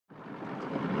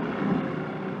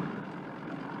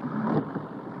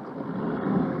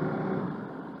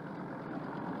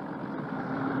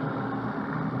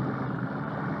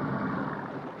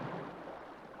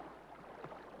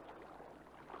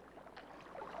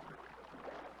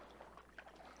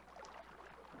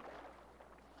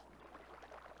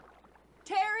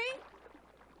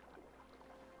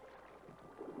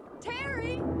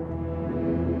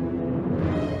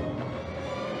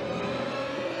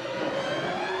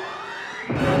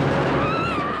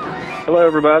Hello,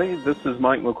 everybody. This is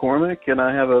Mike McCormack, and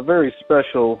I have a very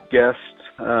special guest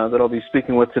that I'll be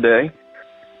speaking with today.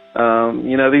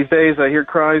 These days I hear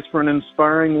cries for an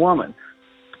inspiring woman.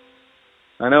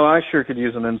 I know I sure could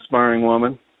use an inspiring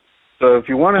woman. So if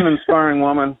you want an inspiring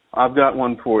woman, I've got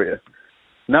one for you.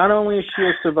 Not only is she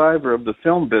a survivor of the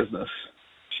film business,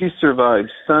 she survived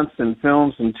stunts in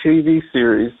films and TV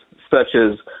series such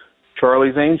as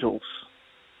Charlie's Angels,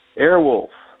 Airwolf,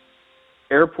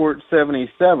 Airport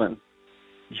 77,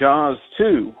 Jaws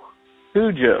 2,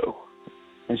 Cujo,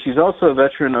 and she's also a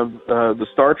veteran of the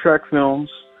Star Trek films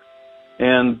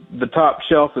and the top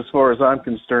shelf, as far as I'm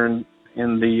concerned,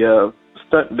 in the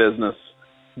stunt business,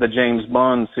 the James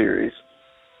Bond series.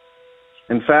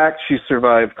 In fact, she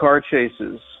survived car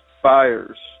chases,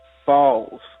 fires,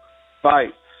 falls,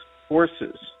 fights,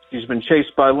 horses. She's been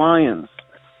chased by lions.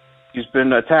 She's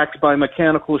been attacked by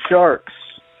mechanical sharks.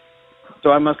 So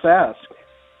I must ask,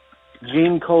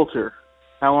 Jeannie Coulter,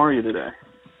 how are you today?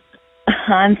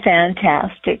 I'm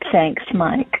fantastic. Thanks,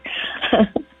 Mike.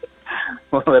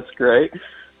 Well, that's great.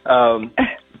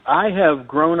 I have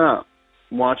grown up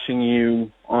watching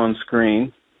you on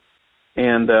screen,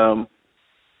 and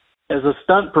as a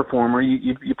stunt performer,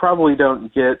 you probably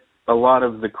don't get a lot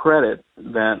of the credit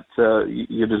that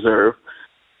you deserve.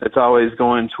 It's always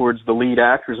going towards the lead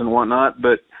actors and whatnot,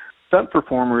 but stunt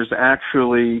performers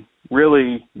actually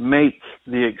really make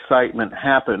the excitement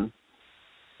happen.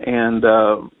 And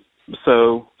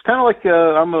so it's kind of like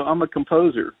I'm a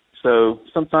composer. So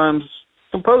sometimes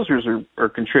composers are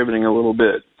contributing a little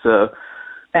bit to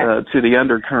the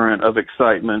undercurrent of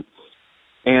excitement.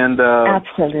 And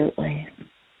absolutely.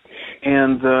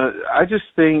 And I just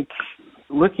think,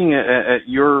 looking at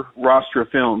your roster of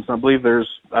films, I believe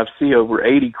I see over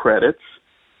 80 credits.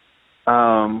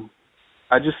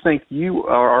 I just think you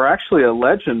are actually a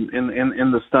legend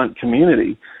in the stunt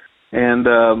community,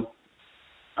 and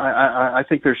I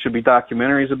think there should be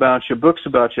documentaries about you, books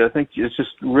about you. I think it's just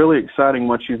really exciting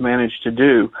what you've managed to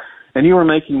do, and you were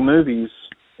making movies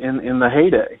in the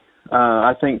heyday.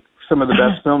 I think some of the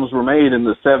best films were made in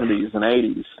the 70s and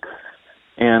 80s.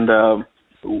 And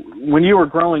when you were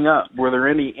growing up, were there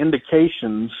any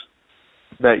indications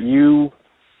that you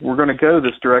were going to go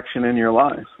this direction in your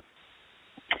life?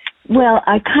 Well,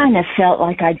 I kind of felt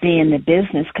like I'd be in the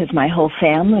business because my whole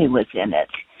family was in it.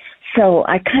 So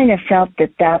I kind of felt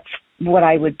that that's what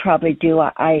I would probably do.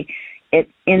 In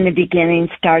the beginning,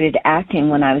 started acting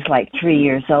when I was like 3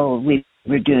 years old. We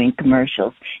were doing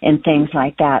commercials and things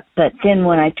like that. But then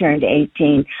when I turned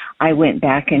 18, I went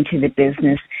back into the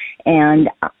business, and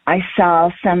I saw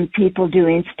some people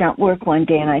doing stunt work one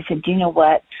day, and I said, you know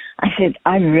what? I said,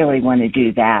 I really want to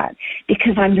do that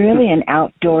because I'm really an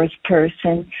outdoors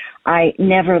person. I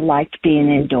never liked being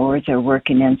indoors or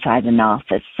working inside an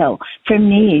office. So for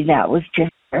me, that was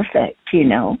just perfect, you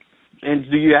know. And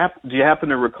do you happen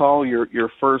to recall your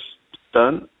first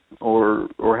stunt or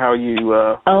how you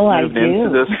moved into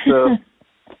this?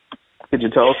 Could you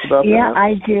tell us about that? Yeah,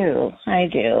 I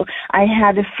do. I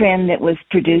had a friend that was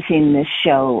producing this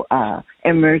show,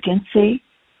 Emergency,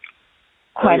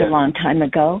 quite a long time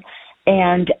ago,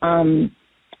 and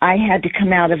I had to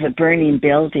come out of a burning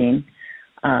building,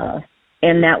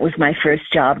 and that was my first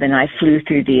job, and I flew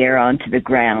through the air onto the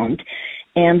ground.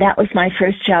 And that was my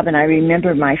first job, and I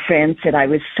remember my friend said, I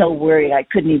was so worried I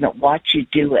couldn't even watch you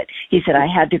do it. He said, I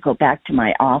had to go back to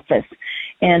my office.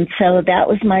 And so that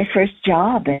was my first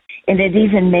job, and it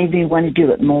even made me want to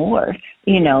do it more,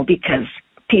 you know, because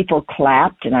people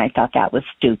clapped, and I thought that was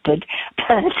stupid.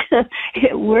 But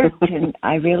it worked, and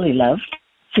I really loved it.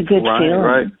 It's a good feeling.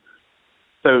 Right.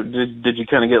 So did you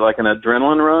kind of get like an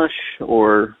adrenaline rush,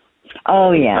 or...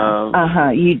 Oh,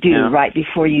 yeah. You do. Yeah. Right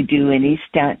before you do any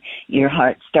stunt, your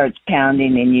heart starts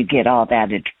pounding and you get all that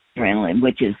adrenaline,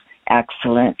 which is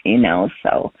excellent, you know.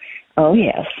 So, oh,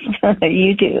 yes,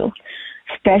 you do.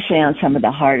 Especially on some of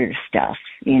the harder stuff,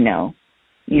 you know.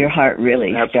 Your heart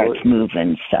really starts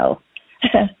moving. So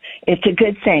it's a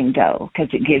good thing, though,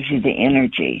 because it gives you the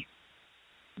energy.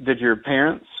 Did your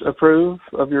parents approve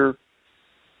of your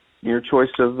choice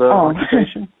of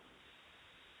occupation?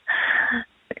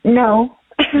 No,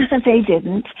 they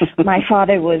didn't. My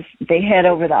father was the head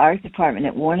over the art department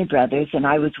at Warner Brothers, and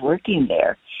I was working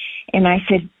there. And I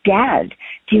said, Dad,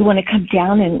 do you want to come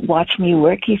down and watch me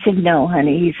work? He said, no,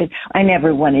 honey. He said, I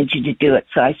never wanted you to do it,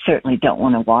 so I certainly don't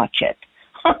want to watch it.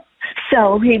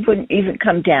 So he wouldn't even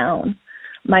come down.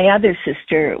 My other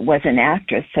sister was an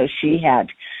actress, so she had,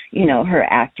 you know, her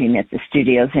acting at the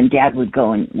studios, and Dad would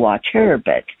go and watch her,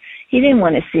 but he didn't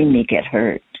want to see me get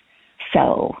hurt.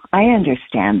 So I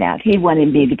understand that. He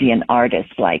wanted me to be an artist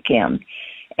like him.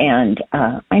 And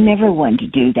I never wanted to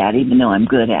do that, even though I'm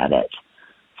good at it.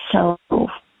 So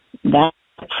that's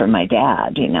for my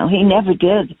dad, you know. He never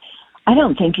did. I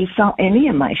don't think he saw any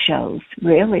of my shows,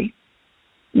 really.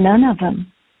 None of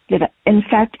them. In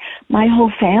fact, my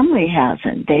whole family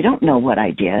hasn't. They don't know what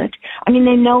I did. I mean,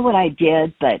 they know what I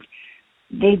did, but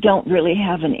they don't really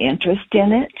have an interest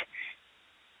in it.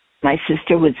 My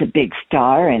sister was a big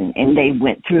star, and they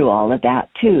went through all of that,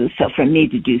 too. So for me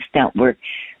to do stunt work,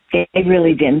 they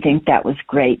really didn't think that was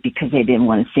great because they didn't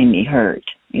want to see me hurt,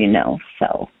 you know,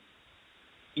 so.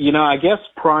 You know, I guess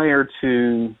prior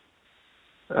to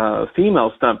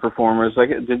female stunt performers, like,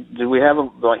 did we have,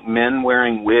 like, men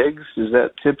wearing wigs? Is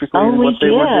that typically what they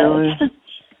were doing?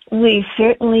 We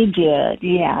certainly did,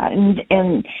 yeah.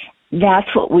 And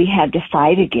that's what we had to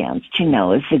fight against, you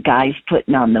know, is the guys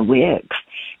putting on the wigs.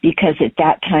 Because at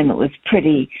that time it was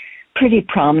pretty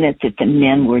prominent that the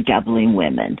men were doubling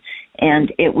women.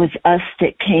 And it was us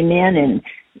that came in, and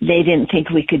they didn't think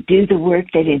we could do the work.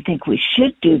 They didn't think we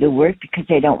should do the work because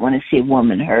they don't want to see a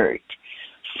woman hurt.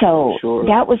 So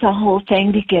that was a whole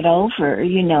thing to get over,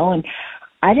 you know, and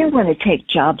I didn't want to take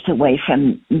jobs away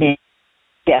from men.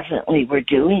 Definitely were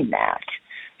doing that.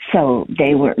 So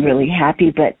they weren't really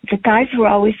happy, but the guys were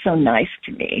always so nice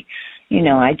to me. You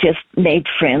know, I just made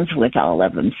friends with all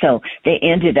of them. So they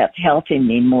ended up helping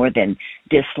me more than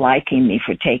disliking me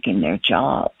for taking their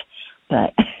job.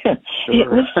 But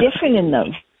it was different in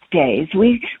those days.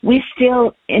 We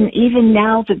still, and even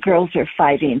now the girls are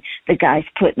fighting the guys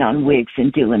putting on wigs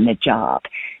and doing the job,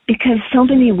 because so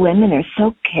many women are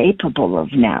so capable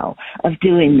of now of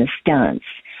doing the stunts.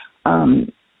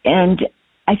 And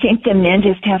I think the men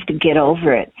just have to get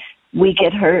over it. We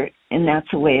get hurt, and that's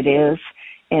the way it is,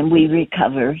 and we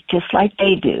recover just like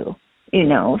they do, you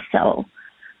know. So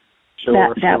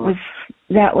that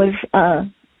was a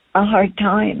hard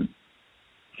time.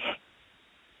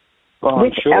 Well,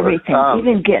 with everything,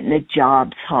 even getting a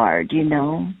job's hard, you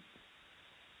know.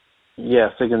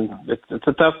 Yes, it's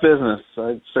a tough business.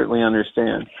 I certainly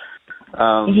understand.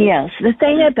 Yes, the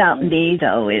thing about me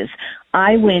though is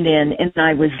I went in and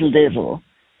I was little.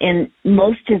 And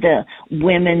most of the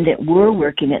women that were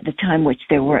working at the time, which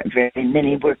there weren't very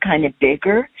many, were kind of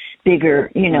bigger,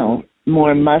 you know,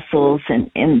 more muscles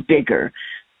and bigger.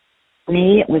 For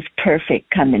me, it was perfect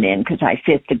coming in because I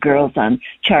fit the girls on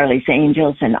Charlie's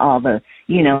Angels and all the,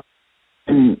 you know,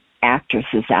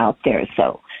 actresses out there.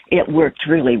 So it worked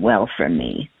really well for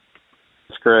me.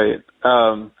 That's great.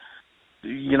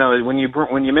 You know, when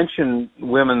you mention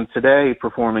women today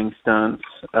performing stunts,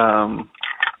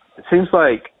 it seems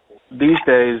like these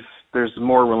days there's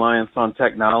more reliance on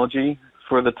technology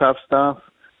for the tough stuff.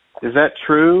 Is that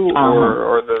true,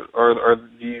 or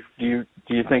do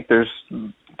you think there's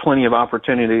plenty of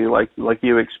opportunity like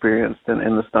you experienced in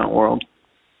the stunt world?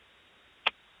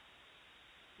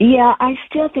 Yeah, I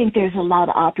still think there's a lot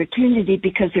of opportunity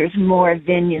because there's more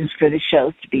venues for the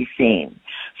shows to be seen.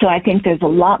 So I think there's a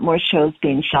lot more shows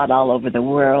being shot all over the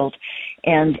world.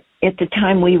 And at the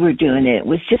time we were doing it, it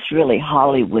was just really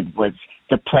Hollywood was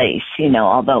the place, you know,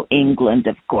 although England,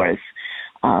 of course,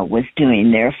 was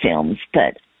doing their films.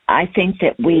 But I think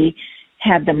that we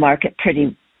had the market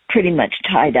pretty much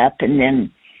tied up, and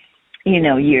then, you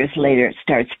know, years later it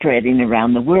starts spreading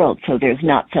around the world. So there's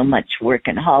not so much work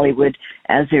in Hollywood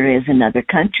as there is in other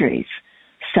countries.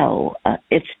 So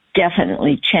it's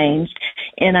definitely changed.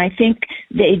 And I think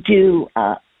they do,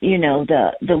 you know,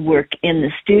 the work in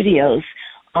the studios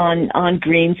on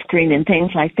green screen and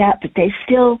things like that, but they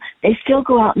still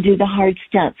go out and do the hard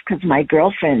stunts because my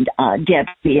girlfriend,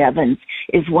 Debbie Evans,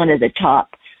 is one of the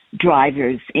top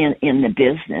drivers in the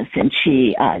business, and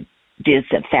she does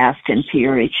the Fast and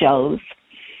Furious shows.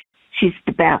 She's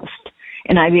the best.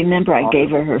 And I remember I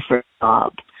gave her first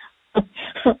job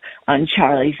on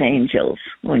Charlie's Angels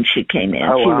when she came in.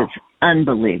 She was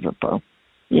unbelievable.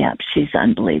 Yeah, she's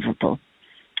unbelievable.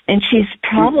 And she's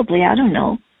probably, I don't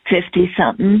know,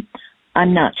 50-something.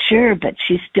 I'm not sure, but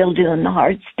she's still doing the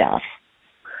hard stuff.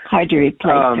 Hard to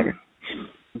replace her.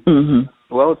 Mm-hmm.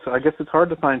 Well, I guess it's hard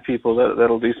to find people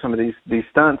that'll do some of these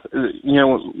stunts. You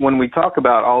know, when we talk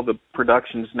about all the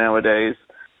productions nowadays,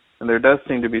 and there does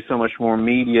seem to be so much more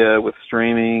media with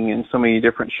streaming and so many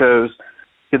different shows,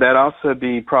 could that also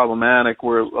be problematic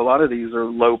where a lot of these are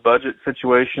low-budget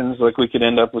situations? Like we could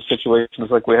end up with situations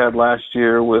like we had last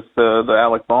year with the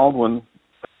Alec Baldwin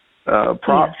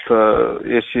prop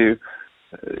issue.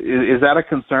 Is that a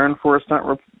concern for a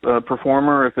stunt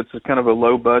performer if it's a kind of a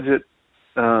low-budget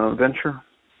venture?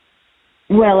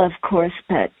 Well, of course,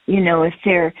 but you know, if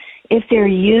if they're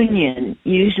union,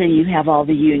 usually you have all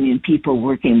the union people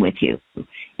working with you.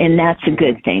 And that's a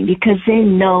good thing because they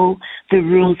know the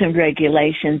rules and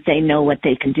regulations. They know what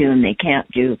they can do and they can't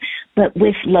do. But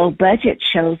with low budget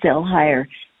shows, they'll hire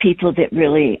people that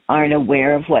really aren't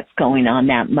aware of what's going on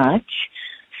that much.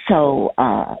 So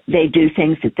they do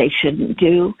things that they shouldn't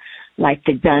do. Like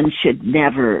the gun should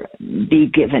never be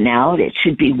given out. It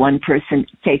should be one person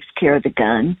takes care of the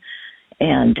gun.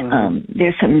 And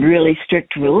there's some really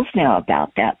strict rules now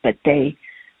about that, but they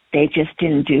just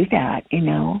didn't do that, you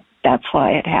know. That's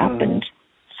why it happened.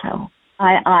 So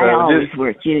I always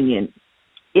work union.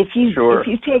 If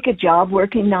you take a job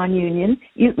working non-union,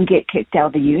 you can get kicked out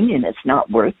of the union. It's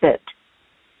not worth it,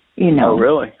 you know. Oh,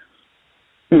 really?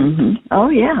 Oh,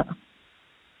 yeah.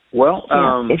 Well,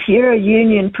 if you're a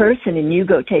union person and you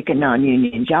go take a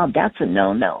non-union job, that's a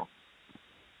no-no.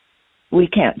 We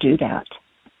can't do that.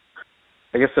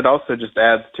 I guess it also just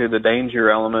adds to the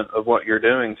danger element of what you're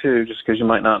doing too, just because you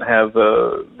might not have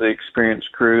the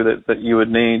experienced crew that you would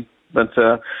need. But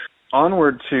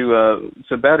onward to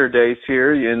better days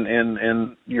here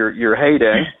in your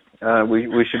heyday,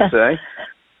 we should say.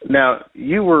 Now,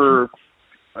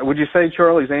 would you say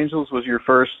Charlie's Angels was your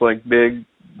first like big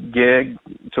gig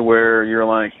to where you're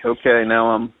like, okay,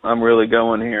 now I'm really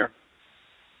going here?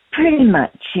 Pretty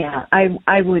much, yeah.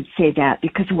 I would say that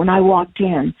because when I walked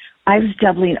in, I was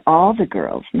doubling all the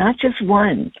girls, not just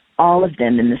one, all of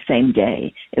them in the same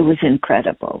day. It was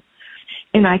incredible.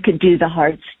 And I could do the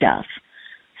hard stuff.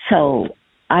 So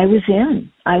I was in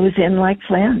like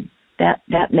Flynn.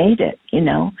 That made it, you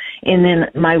know. And then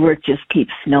my work just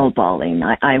keeps snowballing.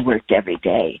 I worked every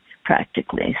day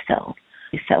practically, so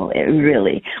it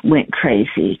really went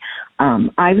crazy.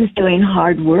 I was doing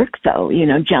hard work though, you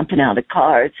know, jumping out of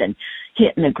cars and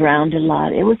hitting the ground a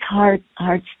lot. It was hard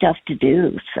stuff to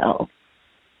do. So,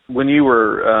 when you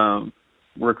were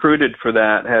recruited for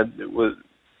that, was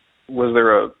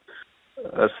there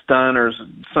a stunt or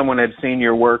someone had seen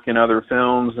your work in other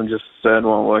films and just said,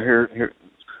 well, here's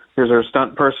our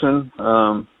stunt person,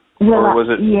 or was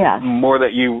it more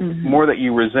that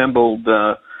you resembled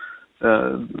the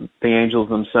Angels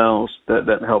themselves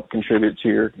that helped contribute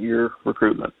to your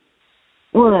recruitment?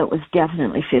 Well, it was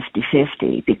definitely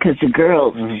 50-50 because the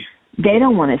girls, they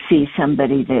don't want to see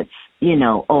somebody that's, you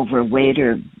know, overweight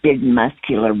or big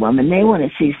muscular woman. They want to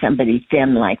see somebody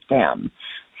thin like them.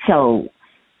 So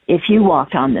if you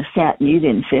walked on the set and you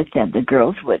didn't fit them, the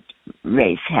girls would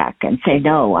raise heck and say,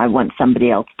 no, I want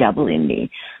somebody else doubling me.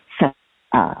 So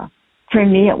for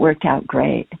me, it worked out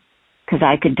great because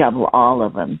I could double all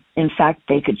of them. In fact,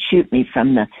 they could shoot me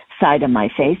from the side of my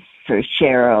face for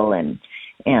Cheryl and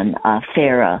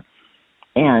Farrah.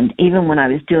 And even when I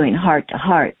was doing Heart to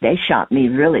Heart, they shot me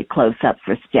really close up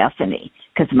for Stephanie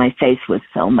because my face was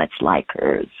so much like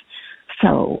hers.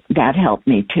 So that helped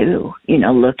me too, you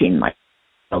know, looking like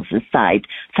the side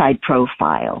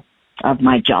profile of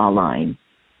my jawline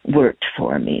worked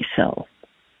for me. So.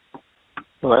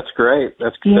 Well, that's great.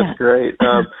 That's great.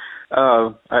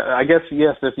 I guess,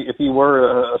 yes, if you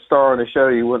were a star on a show,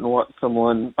 you wouldn't want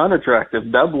someone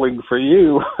unattractive doubling for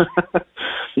you.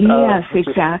 Yes,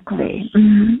 exactly.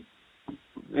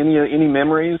 Any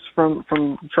memories from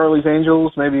Charlie's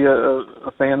Angels? Maybe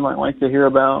a fan might like to hear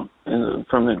about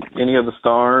from any of the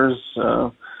stars?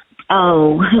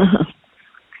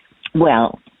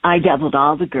 Well, I doubled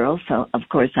all the girls, so of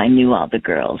course I knew all the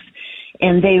girls.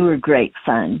 And they were great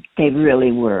fun. They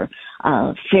really were.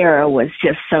 Farrah was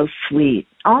just so sweet.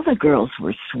 All the girls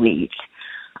were sweet.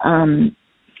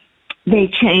 They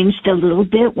changed a little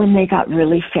bit when they got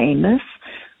really famous,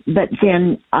 but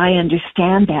then I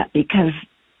understand that because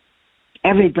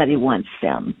everybody wants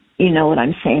them. You know what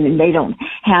I'm saying? And they don't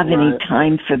have any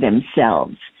time for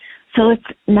themselves. So it's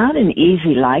not an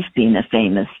easy life being a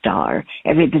famous star.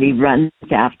 Everybody runs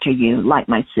after you, like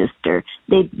my sister.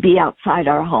 They'd be outside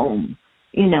our home,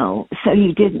 you know, so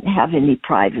you didn't have any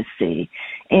privacy.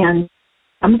 And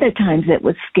some of the times it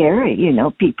was scary, you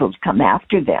know, people come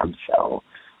after them. So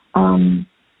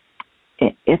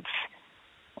it's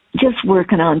just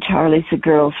working on Charlie's. The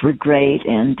girls were great,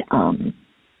 and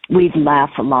we'd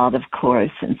laugh a lot, of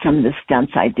course, and some of the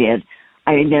stunts I did.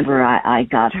 I remember I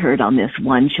got hurt on this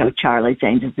one show, Charlie's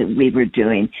Angels, that we were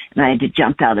doing, and I had to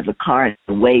jump out of a car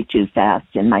way too fast,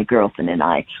 and my girlfriend and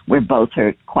I were both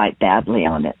hurt quite badly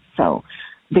on it. So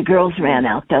the girls ran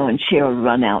out, though, and Cheryl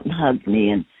ran out and hugged me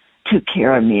and took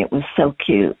care of me. It was so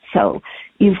cute. So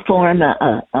you form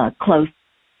a close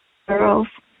girls,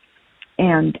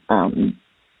 and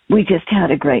we just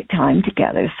had a great time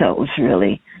together. So it was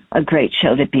really a great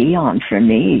show to be on for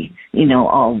me. You know,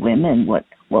 all women, what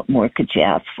more could you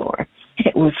ask for?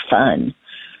 It was fun.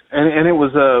 and it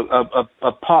was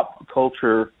a pop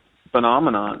culture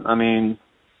phenomenon. I mean,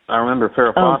 I remember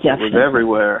Farrah Fawcett was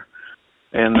everywhere.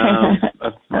 And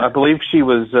I believe she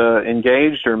was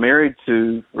engaged or married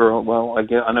to, or well,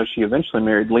 I know she eventually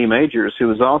married Lee Majors, who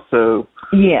was also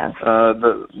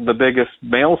the biggest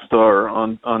male star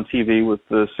on TV with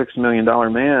the $6 Million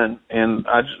Man. And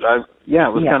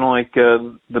it was kind of like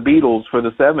the Beatles for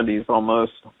the 70s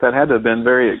almost. That had to have been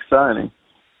very exciting.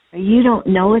 You don't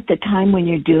know at the time when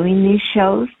you're doing these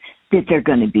shows that they're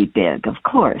going to be big, of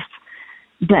course.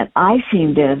 But I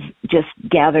seem to have just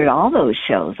gathered all those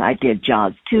shows. I did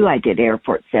Jaws 2, I did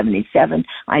Airport 77,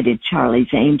 I did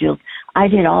Charlie's Angels. I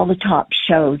did all the top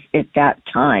shows at that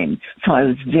time. So I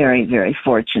was very, very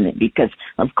fortunate because,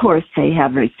 of course, they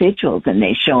have residuals and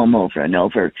they show them over and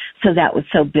over. So that was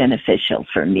so beneficial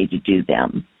for me to do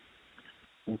them.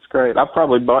 That's great. I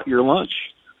probably bought your lunch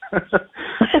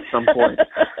at some point.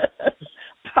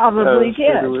 Probably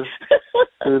did.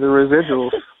 Through the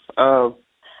residuals.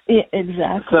 Yeah,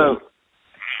 exactly.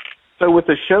 So with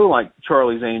a show like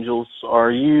Charlie's Angels,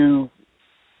 are you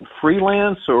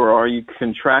freelance or are you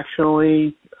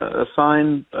contractually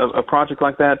assigned a project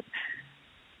like that?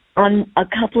 On a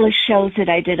couple of shows that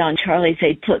I did on Charlie's,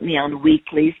 they put me on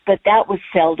weeklies, but that was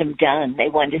seldom done. They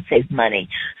wanted to save money.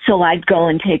 So I'd go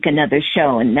and take another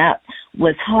show, and that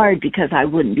was hard because I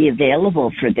wouldn't be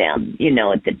available for them,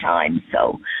 at the time.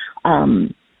 So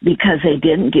because they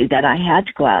didn't do that, I had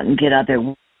to go out and get other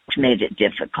work, which made it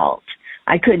difficult.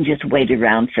 I couldn't just wait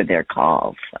around for their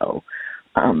calls. So,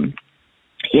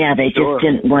 they just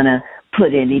didn't want to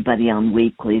put anybody on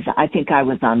weeklies. I think I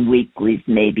was on weeklies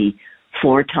maybe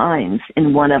 4 times,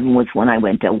 and one of them was when I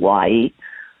went to Hawaii,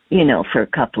 for a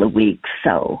couple of weeks.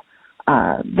 So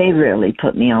they rarely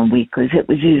put me on weeklies. It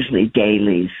was usually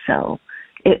dailies. So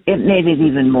it made it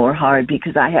even more hard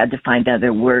because I had to find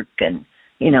other work and,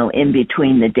 in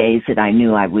between the days that I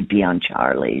knew I would be on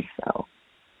Charlie's. So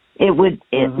it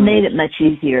made it much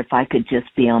easier if I could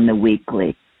just be on the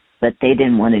weekly, but they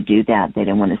didn't want to do that. They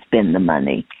didn't want to spend the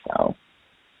money. So.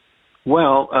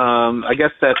 Well, I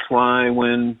guess that's why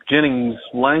when Jennings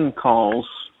Lang calls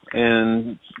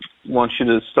and wants you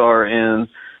to star in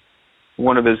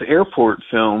one of his airport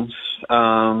films,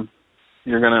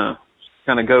 you're going to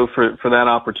kind of go for that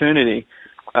opportunity.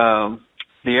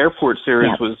 The Airport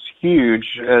series was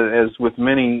huge, as with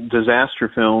many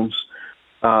disaster films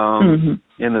in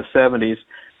the 70s.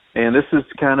 And this is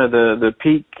kind of the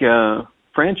peak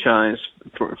franchise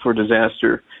for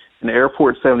disaster in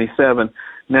Airport 77.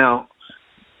 Now,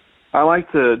 I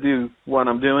like to do what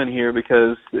I'm doing here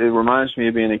because it reminds me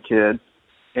of being a kid.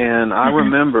 And I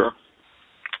remember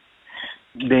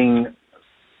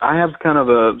I have kind of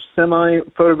a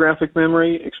semi-photographic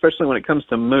memory, especially when it comes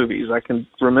to movies. I can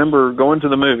remember going to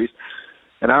the movies.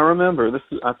 And I remember,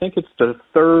 I think it's the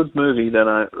 3rd movie that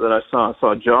I saw. I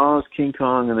saw Jaws, King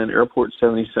Kong, and then Airport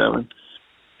 77.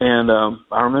 And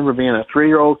I remember being a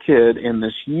 3-year-old kid in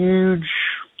this huge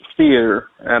theater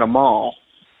at a mall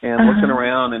and looking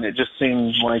around, and it just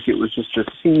seemed like it was just a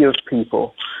sea of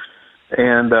people.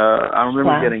 And I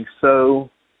remember getting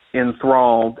so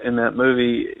enthralled in that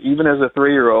movie, even as a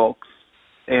 3-year-old.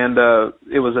 And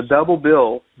it was a double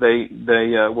bill. They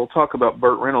we'll talk about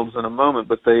Burt Reynolds in a moment,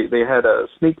 but they had a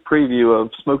sneak preview of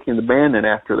Smokey and the Bandit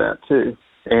after that too.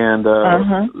 And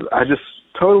I just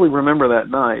totally remember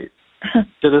that night.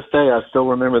 To this day, I still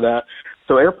remember that.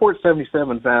 So Airport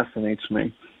 77 fascinates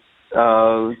me.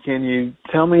 Can you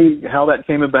tell me how that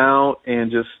came about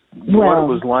and just what it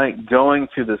was like going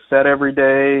to the set every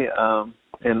day?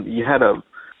 And you had a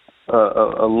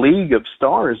league of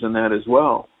stars in that as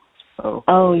well.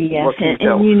 Oh, yes. And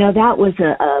that was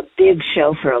a big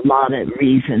show for a lot of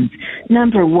reasons.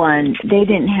 Number one, they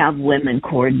didn't have women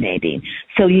coordinating.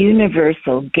 So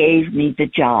Universal gave me the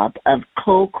job of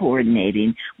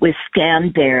co-coordinating with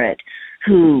Stan Barrett,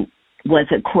 who was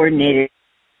a coordinator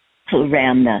who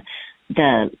ran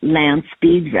the land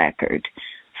speed record.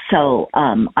 So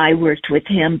I worked with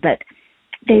him, but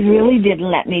they really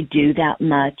didn't let me do that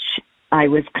much. I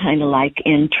was kind of like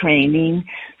in training.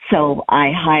 So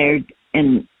I hired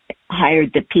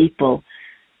the people,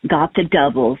 got the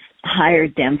doubles,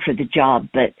 hired them for the job,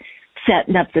 but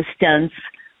setting up the stunts,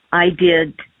 I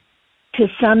did to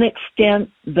some extent,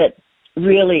 but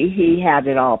really he had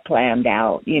it all planned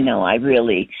out. I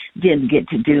really didn't get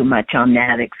to do much on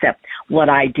that except what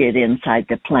I did inside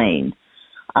the plane.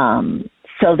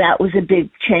 So that was a big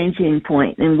changing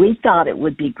point, and we thought it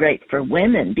would be great for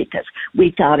women because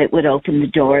we thought it would open the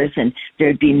doors and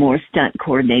there'd be more stunt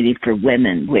coordinating for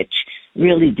women, which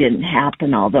really didn't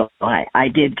happen, although I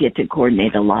did get to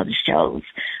coordinate a lot of shows,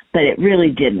 but it really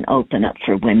didn't open up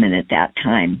for women at that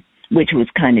time. which was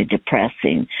kind of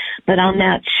depressing. But on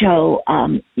that show,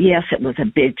 yes, it was a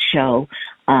big show.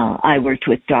 I worked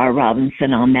with Dar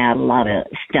Robinson on that, a lot of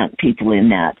stunt people in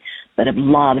that, but a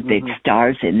lot of big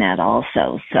stars in that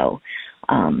also. So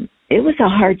it was a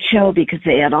hard show because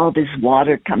they had all this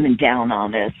water coming down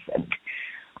on us.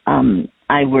 And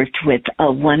I worked with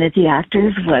one of the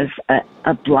actors was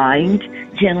a blind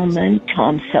gentleman,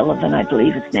 Tom Sullivan, I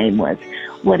believe his name was.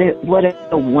 What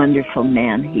a wonderful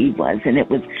man he was. And it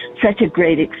was such a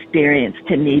great experience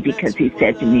to me because he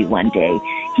said to me one day,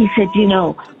 he said, you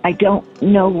know, I don't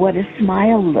know what a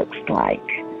smile looks like.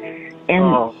 And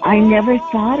I never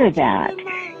thought of that.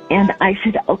 And I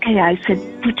said, okay, I said,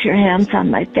 put your hands on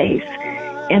my face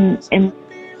and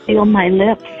feel my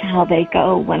lips, how they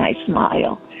go when I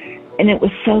smile. And it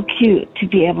was so cute to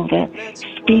be able to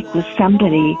speak with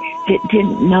somebody that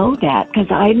didn't know that,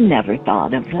 because I'd never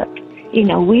thought of it. You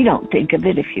know, we don't think of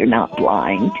it if you're not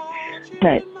blind.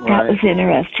 But that was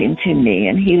interesting to me,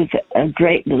 and he was a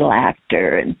great little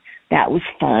actor, and that was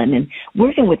fun. And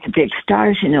working with the big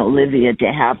stars, you know, Olivia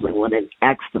de Havilland, what an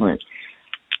excellent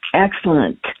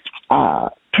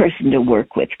person to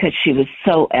work with, because she was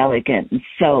so elegant and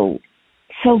so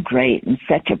great and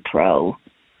such a pro.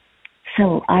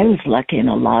 So I was lucky in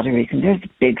a lot of reasons. There's a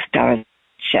big star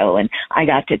show, and I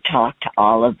got to talk to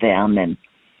all of them and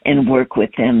work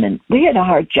with them. And we had a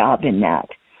hard job in that,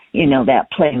 you know,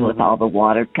 that playing with all the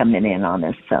water coming in on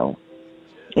us. So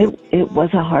it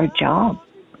was a hard job.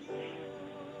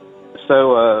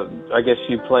 So I guess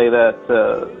you play that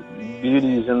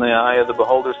Beauty's in the Eye of the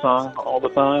Beholder song all the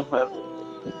time?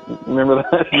 Remember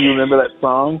that? Do you remember that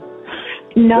song?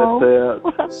 No. The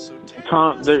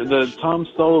Tom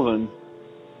Sullivan,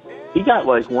 he got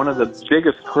like one of the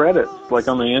biggest credits, like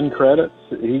on the end credits.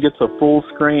 He gets a full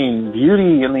screen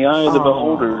 "Beauty in the Eye of the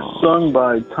Beholder," sung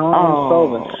by Tom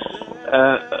Sullivan,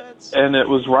 and it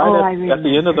was at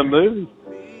the end of the movie.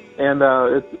 And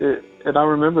and I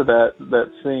remember that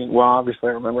scene. Well, obviously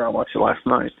I remember. I watched it last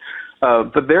night.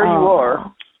 But there you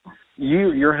are.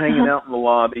 You're hanging out in the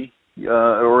lobby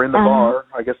or in the bar,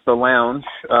 I guess the lounge.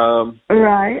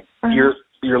 Right. You're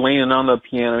leaning on the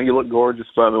piano. You look gorgeous,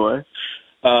 by the way.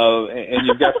 And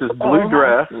you've got this blue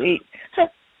dress. Sweet.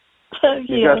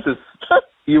 You got this.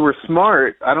 You were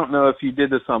smart. I don't know if you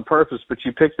did this on purpose, but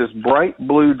you picked this bright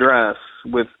blue dress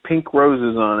with pink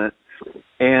roses on it,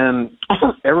 and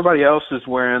everybody else is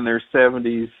wearing their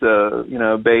 70s,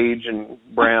 beige and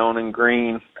brown and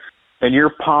green, and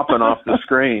you're popping off the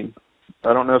screen.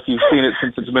 I don't know if you've seen it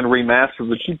since it's been remastered,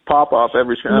 but you pop off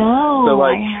every screen. No, so,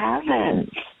 like, I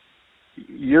haven't.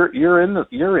 You're in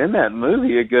that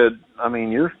movie a good. I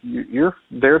mean, you're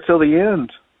there till the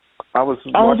end. I was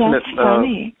watching that's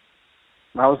funny.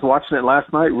 I was watching it last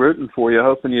night, rooting for you,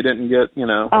 hoping you didn't get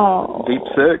deep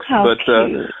six. How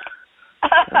cute.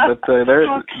 But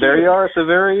there you are at the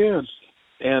very end.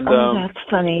 And that's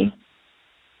funny.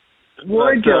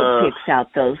 Wardrobe picks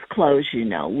out those clothes, you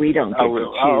know. We don't get to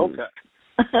choose. Oh, okay.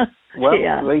 Well, they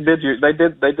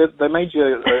made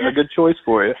you a good choice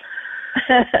for you.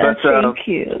 But, thank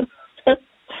you.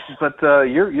 But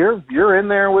you're in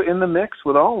there in the mix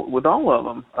with all of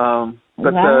them.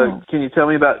 But wow. Can you tell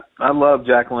me about? I love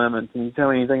Jack Lemmon. Can you tell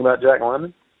me anything about Jack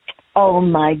Lemmon? Oh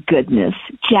my goodness,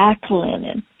 Jack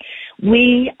Lemmon.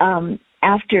 We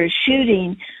after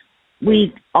shooting,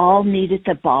 we all meet at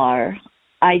the bar.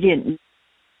 I didn't,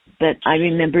 but I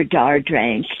remember Dar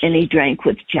drank, and he drank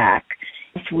with Jack.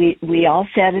 We all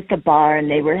sat at the bar, and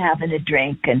they were having a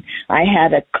drink, and I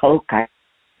had a Coke,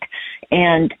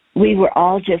 and we were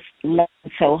all just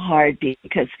laughing so hard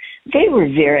because they were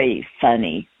very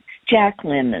funny. Jack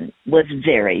Lemmon was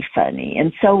very funny,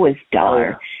 and so was Dar.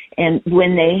 Oh, yeah. And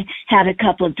when they had a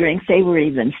couple of drinks, they were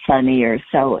even funnier.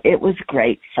 So it was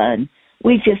great fun.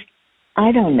 We just,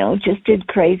 I don't know, just did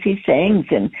crazy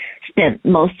things and spent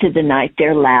most of the night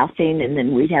there laughing. And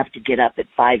then we'd have to get up at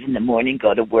 5 a.m,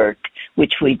 go to work,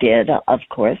 which we did, of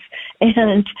course.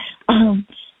 And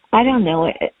I don't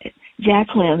know, Jack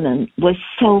Lemmon was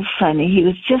so funny. He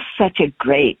was just such a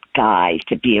great guy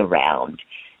to be around.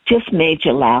 Just made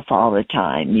you laugh all the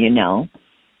time, you know.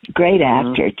 Great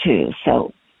actor, too.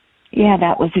 So, yeah,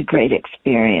 that was a great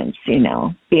experience, you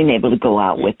know, being able to go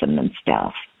out with them and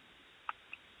stuff.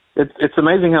 It's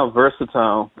amazing how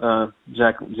versatile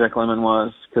Jack Lemmon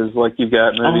was, because, like, you've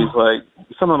got movies like,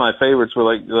 some of my favorites were,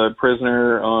 like, The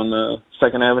Prisoner on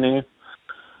 2nd Avenue.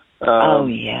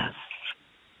 Yes.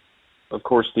 Of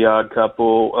course, The Odd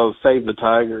Couple. Save the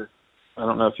Tiger. I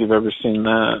don't know if you've ever seen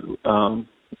that.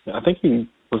 I think he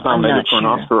was nominated for an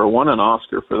Oscar or won an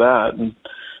Oscar for that. And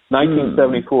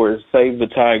 1974 is Save the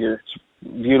Tiger. It's a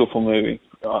beautiful movie.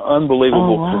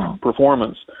 Unbelievable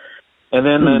performance. And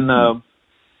then in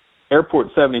Airport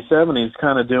 77, he's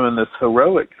kind of doing this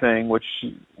heroic thing, which,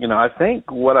 you know, I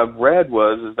think what I've read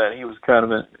is that he was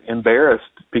kind of embarrassed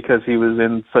because he was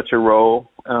in such a role.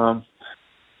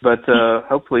 But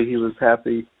hopefully he was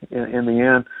happy in the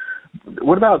end.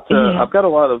 What about,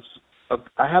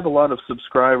 I have a lot of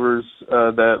subscribers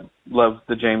that love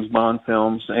the James Bond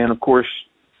films. And of course,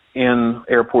 in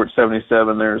Airport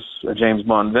 77, there's a James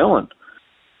Bond villain.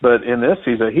 But in this,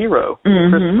 he's a hero,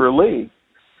 Christopher Lee.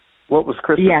 What was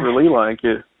Christopher Lee like?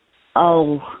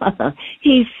 Oh,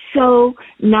 he's so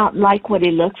not like what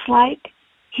he looks like.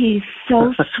 He's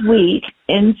so sweet.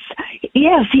 And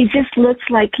yes, he just looks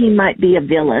like he might be a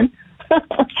villain,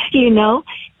 you know?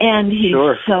 And he's he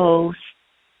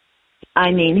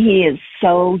is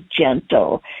so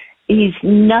gentle. He's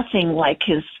nothing like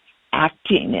his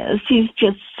acting is. He's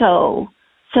just so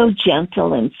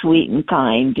gentle and sweet and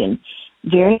kind and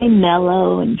very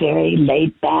mellow and very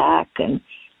laid back and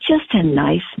just a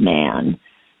nice man.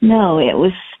 No,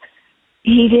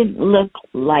 he didn't look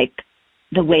like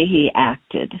the way he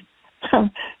acted.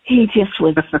 He just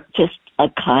was just a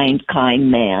kind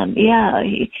man. Yeah,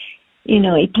 he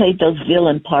played those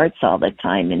villain parts all the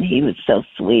time, and he was so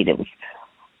sweet. It was,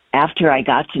 after I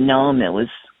got to know him, it was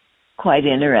quite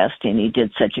interesting. He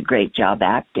did such a great job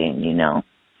acting, you know.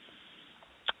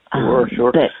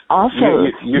 Sure. But also,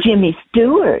 Jimmy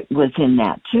Stewart was in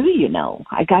that too, you know.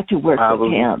 I got to work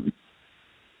with him.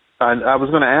 I was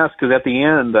going to ask, because at the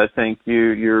end, I think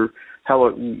you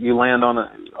land on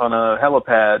a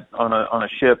helipad on a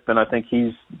ship, and I think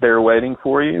he's there waiting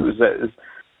for you.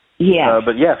 Yeah.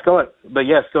 But yes, go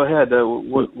ahead.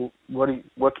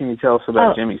 What can you tell us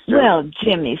about Jimmy Stewart? Well,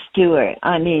 Jimmy Stewart.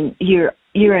 I mean, you're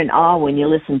in awe when you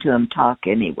listen to him talk.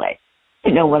 Anyway.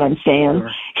 You know what I'm saying?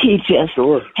 Sure. He just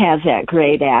has that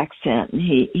great accent, and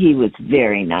he was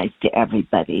very nice to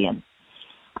everybody. And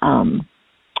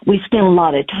we spent a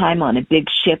lot of time on a big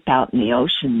ship out in the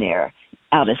ocean there,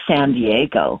 out of San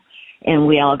Diego, and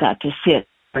we all got to sit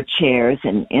in chairs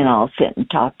and all sit and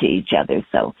talk to each other.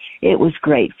 So it was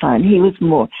great fun. He was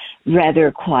rather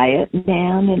a quiet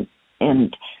man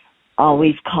and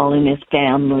always calling his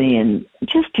family, and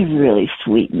just a really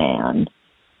sweet man.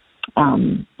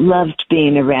 Loved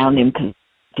being around him because of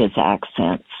his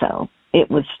accent, so it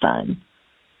was fun.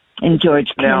 And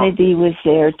George Kennedy was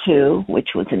there too, which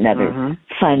was another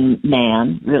fun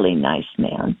man, really nice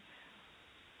man.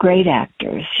 Great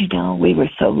actors, you know. We were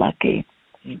so lucky.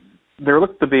 There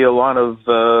looked to be a lot of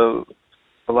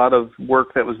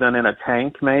work that was done in a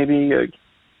tank, maybe.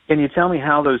 Can you tell me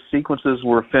how those sequences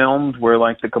were filmed, where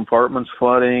like the compartments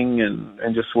flooding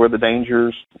and just where the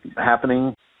danger's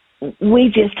happening? We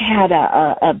just had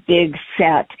a big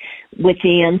set with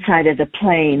the inside of the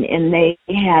plane, and they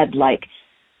had like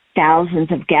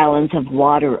thousands of gallons of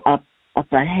water up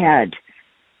ahead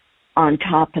on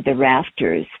top of the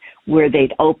rafters, where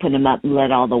they'd open them up and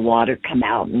let all the water come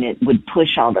out, and it would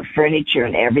push all the furniture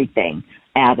and everything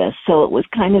at us. So it was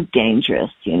kind of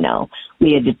dangerous, you know.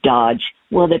 We had to dodge.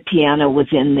 Well, the piano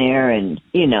was in there, and,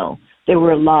 you know, there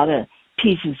were a lot of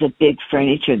pieces of big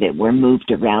furniture that were moved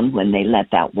around when they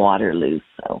let that water loose.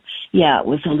 So, yeah, it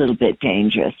was a little bit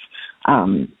dangerous.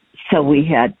 So we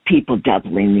had people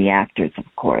doubling the actors, of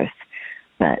course.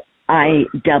 But I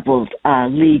doubled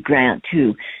Lee Grant,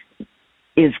 who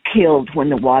is killed when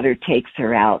the water takes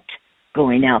her out,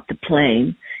 going out the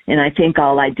plane. And I think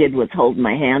all I did was hold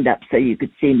my hand up so you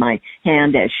could see my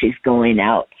hand as she's going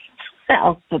out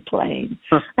the plane.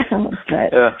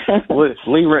 But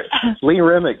Lee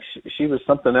Remick, she was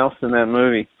something else in that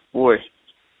movie. Boy,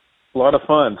 a lot of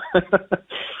fun.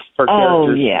 Her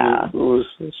character, yeah,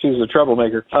 she was a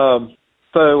troublemaker.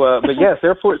 But yes,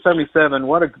 Airport 77. I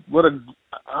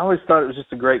always thought it was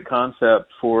just a great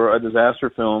concept for a disaster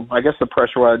film. I guess a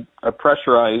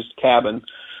pressurized cabin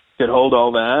could hold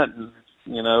all that. And,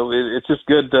 you know, it's just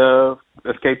good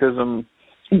escapism.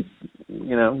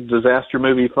 You know, disaster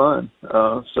movie fun.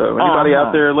 So anybody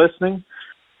out there listening,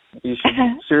 you should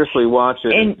seriously watch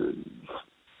it. And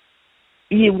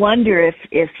you wonder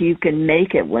if you can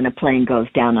make it when a plane goes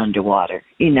down underwater,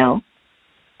 you know,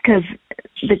 because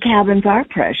the cabins are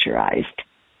pressurized.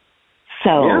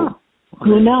 So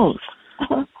who knows?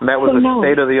 That was a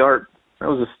state of the art. That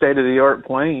was a state of the art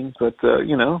plane, but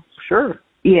you know, sure.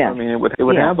 Yeah. I mean, it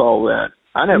would have all that.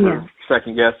 I never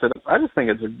second guess it. I just think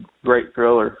it's a great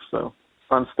thriller. So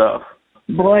fun stuff.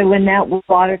 Boy, when that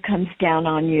water comes down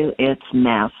on you, it's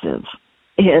massive.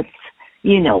 It's,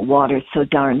 you know, water's so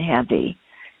darn heavy,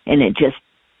 and it just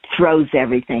throws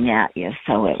everything at you.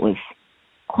 So it was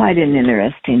quite an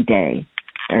interesting day,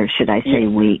 or should I say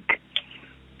week.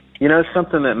 You know,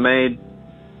 something that made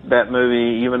that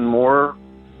movie even more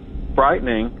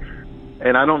frightening.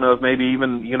 And I don't know if maybe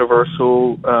even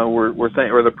Universal or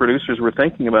the producers were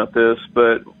thinking about this,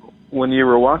 but when you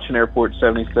were watching Airport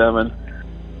 77,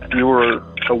 you were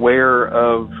aware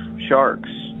of sharks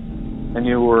and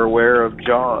you were aware of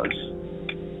Jaws.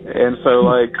 And so,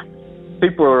 like,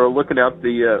 people are looking out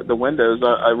the windows.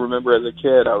 I remember as a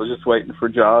kid, I was just waiting for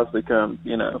Jaws to come,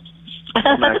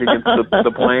 smack against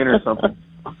the plane or something.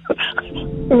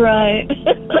 Right.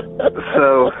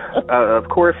 So, of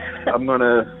course, I'm going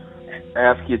to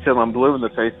ask you till I'm blue in the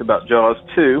face about Jaws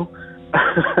 2.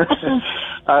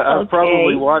 I've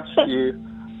probably watched you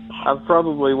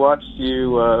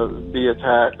be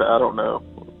attacked, I don't know,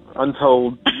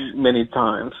 untold many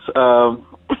times.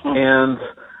 And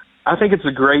I think it's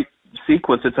a great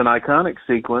sequence. It's an iconic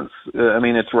sequence. I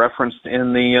mean, it's referenced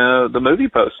in the movie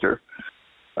poster.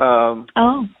 And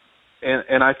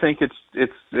I think it's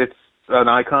an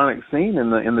iconic scene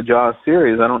in the Jaws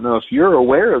series. I don't know if you're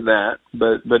aware of that,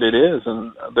 but it is.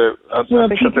 And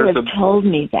people have told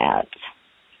me that.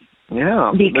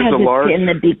 Yeah, because it's in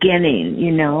the beginning.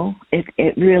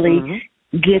 It really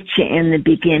gets you in the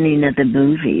beginning of the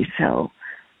movie. So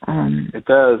it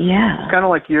does. Yeah, it's kind of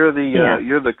like you're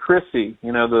the Chrissy.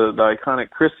 The iconic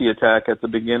Chrissy attack at the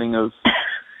beginning of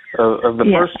the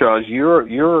first Jaws.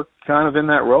 You're kind of in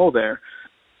that role there.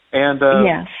 And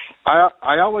yes.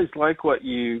 I always like what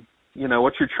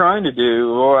what you're trying to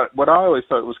do, or what I always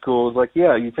thought was cool is like,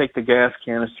 you take the gas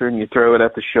canister and you throw it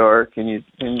at the shark, and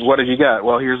what have you got?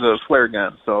 Well, here's a flare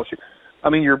gun. So, I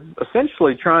mean, you're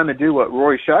essentially trying to do what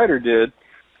Roy Scheider did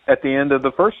at the end of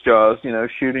the first Jaws,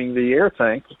 shooting the air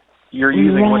tank. You're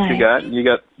using what you got.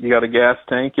 You got a gas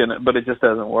tank, but it just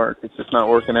doesn't work. It's just not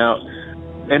working out.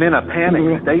 And in a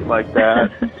panic state like that,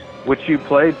 which you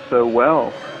played so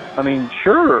well, I mean,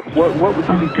 sure. What would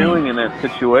you be doing in that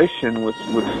situation with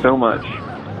so much,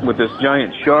 with this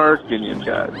giant shark, and you've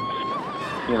got,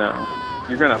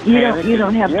 you're gonna panic. You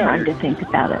don't have time to think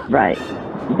about it, right?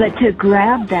 But to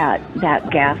grab that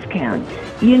gas can,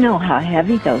 you know how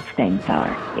heavy those things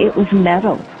are. It was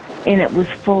metal, and it was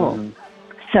full. Mm-hmm.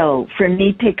 So for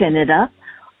me picking it up,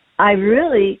 I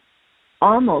really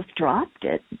almost dropped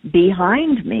it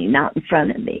behind me, not in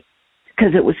front of me,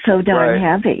 because it was so darn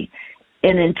heavy.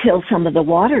 And until some of the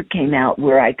water came out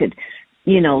where I could,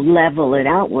 level it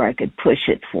out, where I could push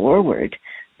it forward.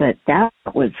 But that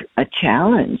was a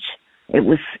challenge. It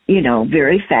was,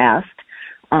 very fast.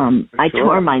 I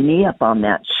tore my knee up on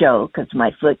that show because my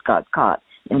foot got caught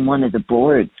in one of the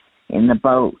boards in the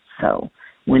boat. So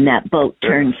when that boat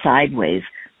turned sideways,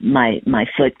 my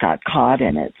foot got caught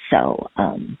in it. So,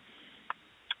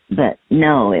 but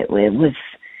no, it was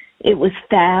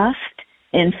fast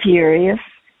and furious.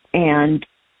 And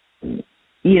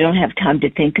you don't have time to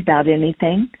think about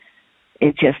anything.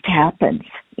 It just happens,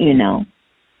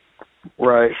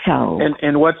 Right. So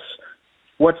and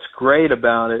what's great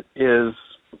about it is,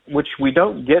 which we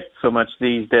don't get so much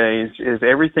these days, is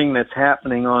everything that's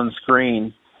happening on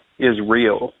screen is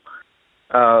real.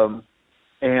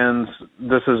 And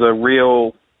this is a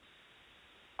real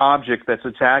object that's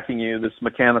attacking you, this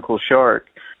mechanical shark.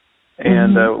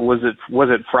 And was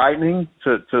it frightening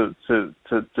to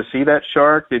see that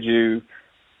shark? Did you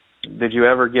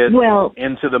ever get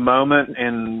into the moment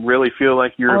and really feel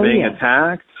like you were being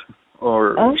attacked?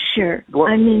 Or sure.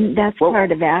 I mean, that's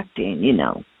part of acting.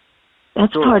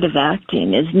 That's part of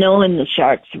acting, is knowing the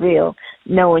shark's real,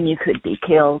 knowing you could be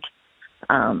killed.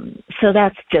 So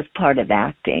that's just part of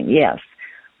acting. Yes,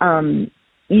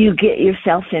 you get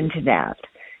yourself into that.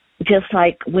 Just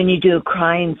like when you do a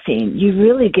crime scene, you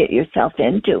really get yourself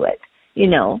into it.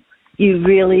 You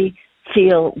really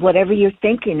feel whatever you're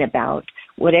thinking about,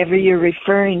 whatever you're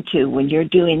referring to when you're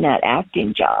doing that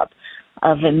acting job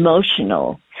of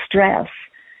emotional stress.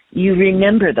 You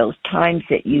remember those times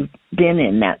that you've been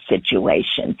in that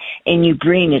situation, and you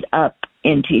bring it up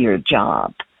into your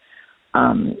job.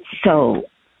 So,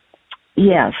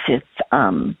 yes, it's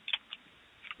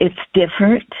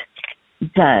different,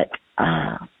 but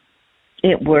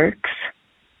it works.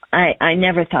 I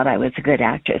never thought I was a good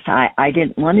actress. I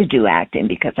didn't want to do acting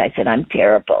because I said I'm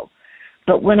terrible.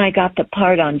 But when I got the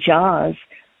part on Jaws,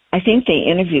 I think they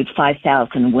interviewed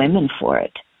 5,000 women for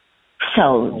it.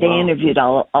 So they interviewed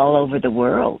all over the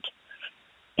world.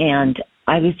 And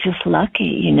I was just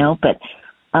lucky, but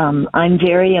I'm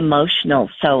very emotional.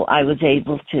 So I was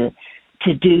able to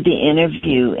do the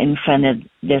interview in front of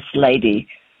this lady,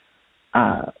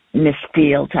 Miss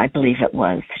Fields, I believe it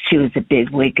was. She was a big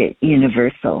wig at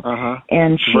Universal.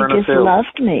 And she just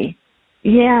loved me.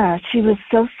 Yeah, she was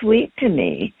so sweet to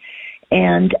me.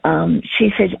 And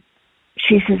she says,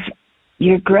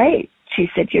 you're great. She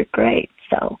said, you're great.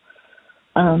 So,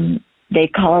 they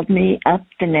called me up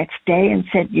the next day and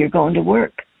said, "You're going to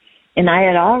work." And I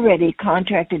had already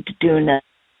contracted to do another,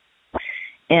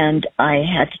 and I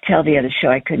had to tell the other show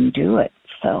I couldn't do it.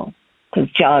 So, because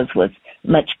Jaws was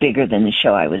much bigger than the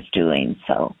show I was doing,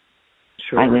 so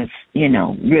Sure. I was,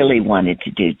 really wanted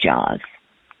to do Jaws.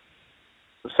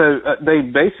 So they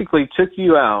basically took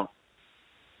you out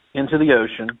into the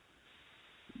ocean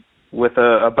with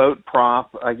a boat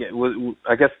prop. I guess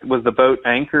was the boat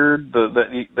anchored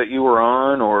that you were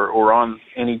on, or on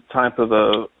any type of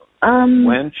a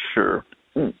winch, or?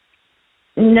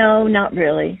 No, not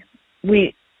really.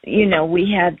 We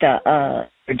had the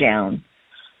down,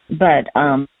 but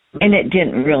and it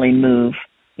didn't really move.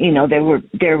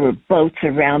 There were boats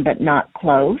around, but not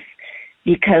close,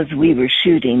 because we were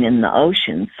shooting in the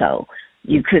ocean, so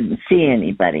you couldn't see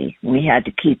anybody. We had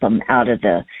to keep them out of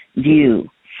the view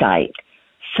sight.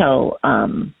 So,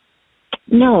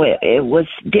 no, it was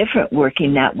different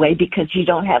working that way because you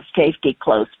don't have safety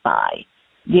close by.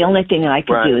 The only thing I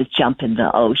could do is jump in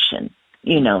the ocean,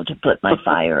 to put my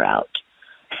fire out.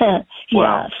 Yeah,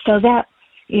 wow. So that,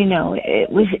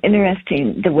 it was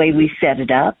interesting the way we set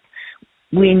it up.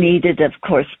 We needed, of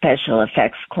course, special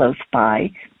effects close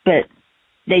by, but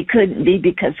they couldn't be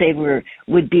because they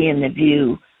would be in the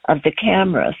view of the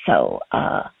camera. So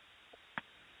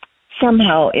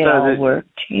somehow it all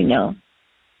worked,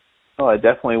 Oh, it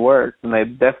definitely worked, and they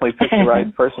definitely picked the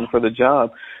right person for the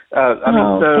job.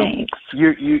 Thanks.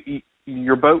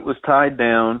 Your boat was tied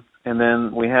down, and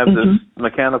then we have this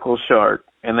mechanical shark,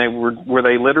 and were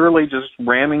they literally just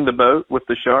ramming the boat with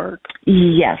the shark?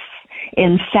 Yes.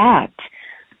 In fact,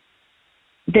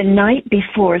 the night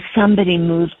before, somebody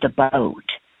moved the boat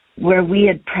where we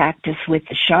had practiced with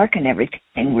the shark and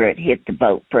everything, where it hit the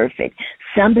boat perfect.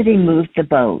 Somebody moved the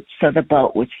boat, so the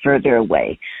boat was further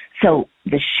away. So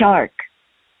the shark,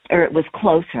 it was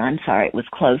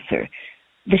closer.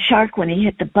 The shark, when he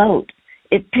hit the boat,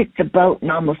 it picked the boat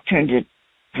and almost turned it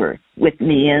over with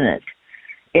me in it.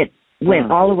 It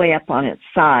went all the way up on its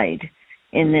side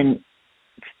and then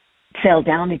fell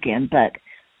down again, but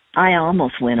I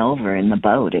almost went over in the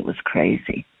boat. It was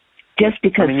crazy. Just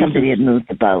because somebody had moved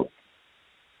the boat.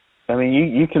 I mean,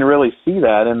 you can really see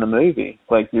that in the movie.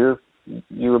 Like you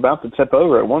were about to tip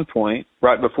over at one point,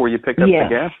 right before you picked up the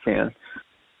gas can.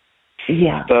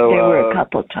 Yeah, so, there were a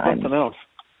couple of times. Something else.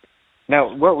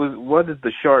 Now, what did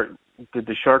the shark? Did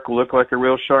the shark look like a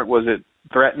real shark? Was it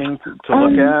threatening to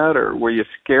look at, or were you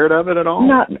scared of it at all?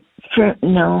 No.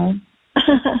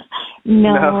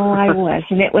 No, I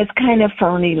wasn't. It was kind of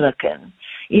phony looking,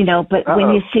 but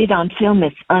when you see it on film,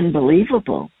 it's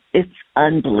unbelievable. It's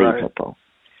unbelievable.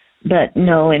 Right. But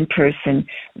no, in person,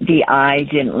 the eye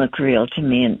didn't look real to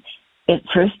me. And at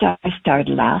first I started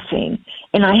laughing,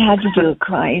 and I had to do a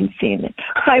crying scene.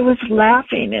 I was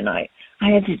laughing, and I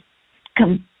had to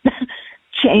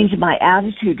change my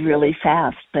attitude really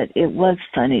fast, but it was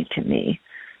funny to me.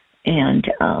 And,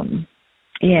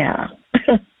 yeah.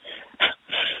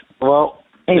 Well,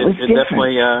 it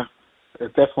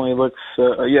definitely looks.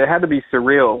 It had to be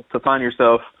surreal to find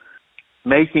yourself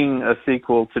making a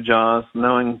sequel to Jaws,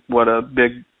 knowing what a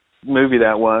big movie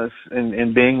that was,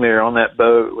 and being there on that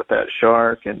boat with that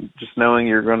shark, and just knowing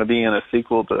you're going to be in a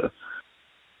sequel to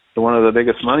one of the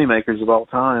biggest moneymakers of all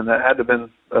time. That had to have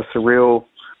been a surreal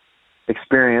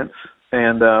experience.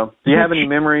 And do you have any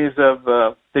memories of?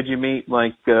 Did you meet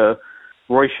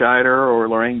Roy Scheider or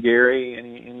Lorraine Gary,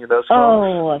 any of those folks?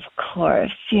 Oh, of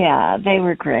course. Yeah, they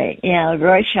were great. Yeah,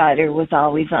 Roy Scheider was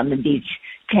always on the beach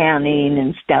tanning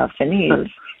and stuff, and he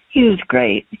was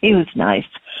great. He was nice.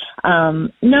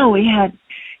 No, we had,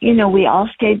 we all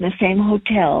stayed in the same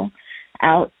hotel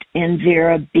out in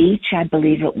Vera Beach, I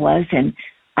believe it was, and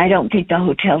I don't think the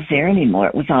hotel's there anymore.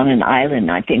 It was on an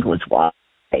island. I think it was Hawaii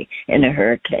in a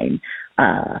hurricane.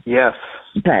 Yes.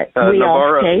 But we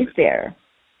all stayed there.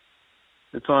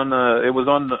 It was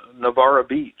on Navarro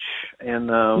Beach, and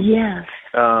yes.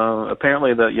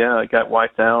 Apparently it got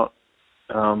wiped out.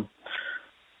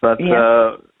 But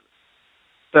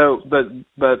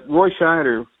Roy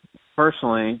Scheider,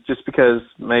 personally, just because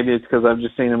maybe it's because I've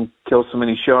just seen him kill so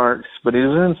many sharks, but he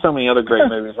was in so many other great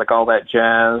movies, like All That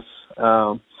Jazz. He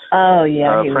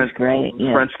was great.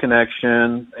 Yeah. French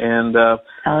Connection, and I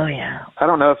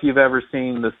don't know if you've ever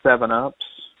seen the 7-Ups.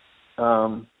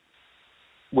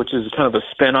 Which is kind of a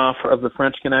spin-off of the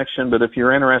French Connection, but if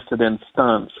you're interested in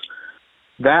stunts,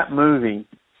 that movie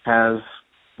has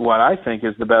what I think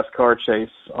is the best car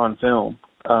chase on film.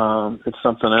 It's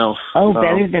something else. Oh,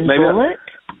 better than Bullet?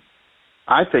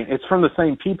 I think it's from the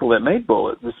same people that made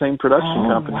Bullet, the same production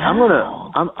company.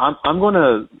 Wow. I'm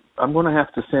gonna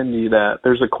have to send you that.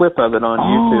 There's a clip of it on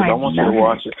YouTube. I want you to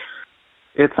watch it.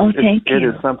 Thank you. It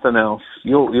is something else.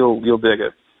 You'll dig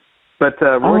it. But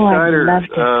Roy Scheider, I'd love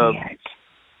to see it.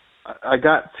 I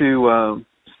got to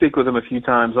speak with him a few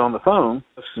times on the phone,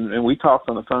 and we talked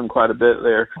on the phone quite a bit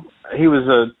there. He was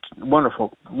a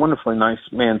wonderfully nice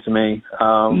man to me.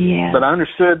 But I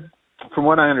understood, from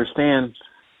what I understand,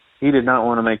 he did not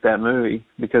want to make that movie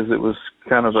because it was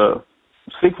kind of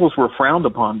sequels were frowned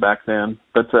upon back then.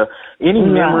 But any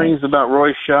memories about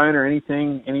Roy Scheider,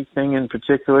 anything in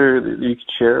particular that you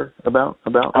could share about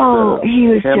he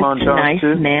was him just on a Jaws nice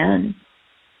 2? man.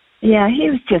 Yeah, he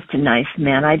was just a nice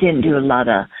man. I didn't do a lot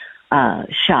of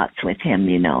shots with him,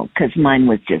 because mine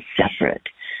was just separate.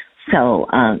 So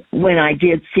when I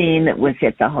did see him, it was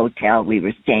at the hotel we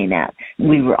were staying at.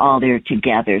 We were all there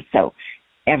together, so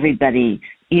everybody,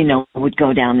 would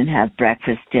go down and have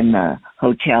breakfast in the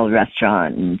hotel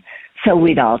restaurant, and so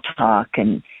we'd all talk.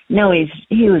 And no,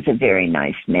 he was a very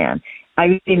nice man.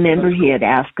 I remember he had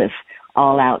asked us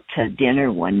all out to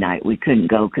dinner one night. We couldn't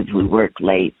go because we worked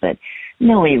late, but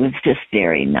no, he was just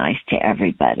very nice to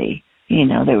everybody.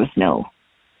 There was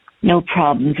no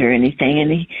problems or anything,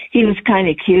 and he was kind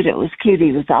of cute. It was cute.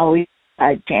 He was always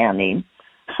tanning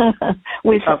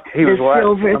with the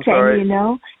silver thing, sorry.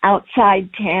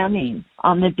 Outside tanning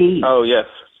on the beach. Oh, yes.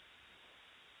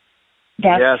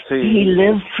 He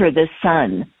lived for the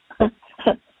sun.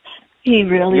 He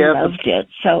really loved it,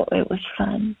 so it was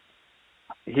fun.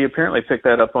 He apparently picked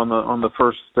that up on the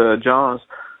first Jaws.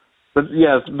 But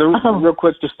yeah, real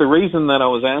quick, just the reason that I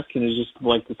was asking is just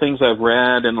like the things I've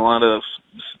read, and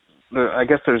I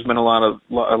guess there's been a lot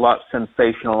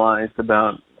sensationalized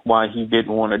about why he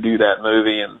didn't want to do that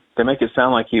movie, and they make it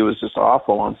sound like he was just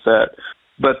awful on set.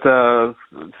 But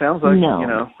it sounds like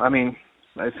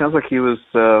it sounds like he was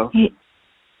a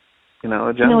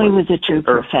gentleman. No, he was a true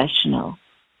professional.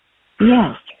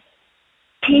 Yes,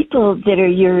 people that are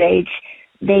your age,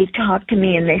 they talk to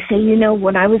me and they say,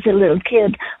 when I was a little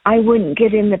kid, I wouldn't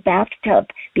get in the bathtub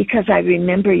because I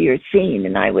remember your scene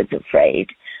and I was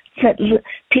afraid. So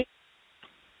people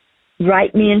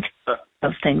write me into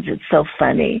those things. It's so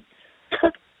funny.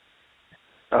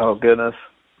 Oh, goodness.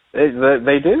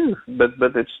 They do,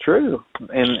 but it's true.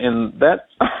 And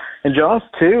Jaws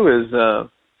 2 is,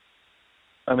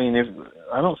 I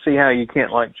don't see how you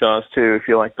can't like Jaws 2 if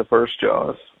you like the first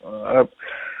Jaws.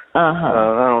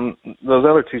 Those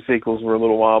other two sequels were a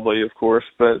little wobbly, of course,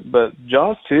 but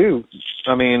Jaws 2,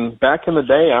 back in the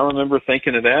day, I remember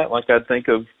thinking of that like I'd think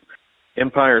of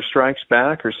Empire Strikes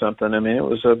Back or something. It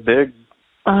was a big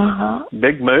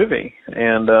movie,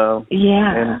 and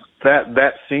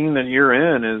that scene that you're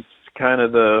in is kind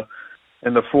of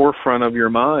in the forefront of your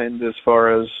mind as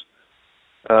far as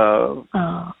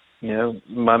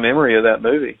my memory of that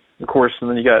movie. Of course, and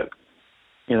then you got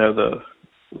the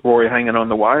Roy hanging on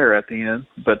the wire at the end,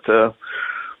 but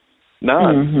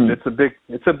it's a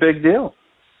big deal.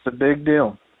 It's a big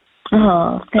deal.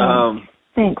 Oh, thanks.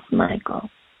 Thanks, Michael.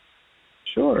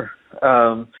 Sure.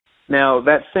 Now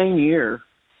that same year,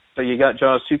 so you got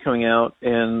Jaws 2 coming out,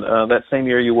 and that same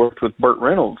year you worked with Burt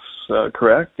Reynolds,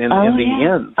 correct? In The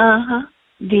End.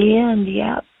 The End.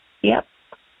 Yep.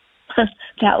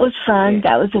 That was fun.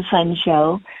 That was a fun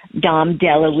show. Dom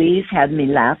DeLuise had me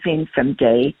laughing from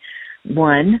day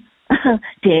one.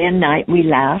 Day and night we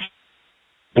laughed.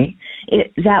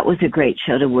 That was a great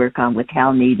show to work on with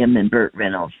Hal Needham and Burt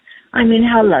Reynolds.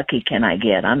 How lucky can I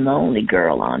get? I'm the only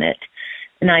girl on it.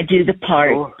 And I do the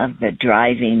part of the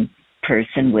driving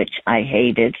person, which I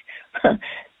hated.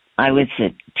 I was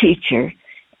a teacher,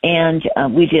 and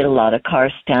we did a lot of car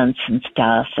stunts and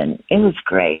stuff, and it was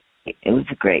great. It was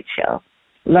a great show.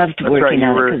 Loved working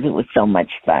on it because it was so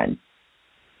much fun.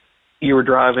 You were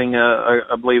driving,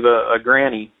 I believe, a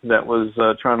granny that was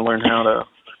trying to learn how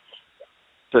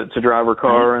to drive her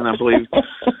car, and I believe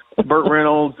Burt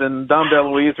Reynolds and Dom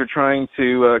DeLuise are trying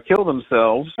to kill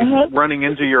themselves running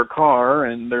into your car,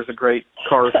 and there's a great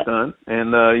car stunt,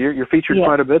 and you're featured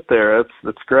quite a bit there.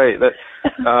 That's great.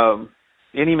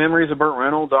 Any memories of Burt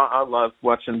Reynolds? I love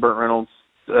watching Burt Reynolds.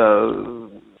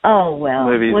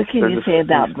 Movies. What can you say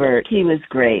about Burt? He was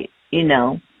great.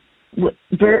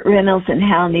 Burt Reynolds and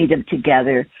Hal Needham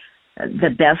together, the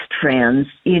best friends,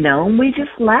 and we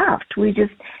just laughed. We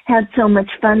just had so much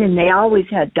fun, and they always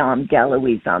had Dom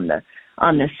DeLuise on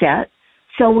the set,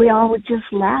 so we all would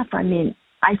just laugh. I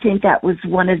think that was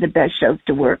one of the best shows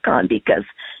to work on because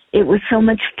it was so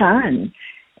much fun,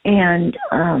 and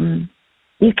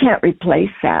you can't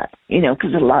replace that,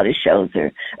 because a lot of shows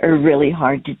are really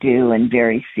hard to do and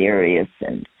very serious,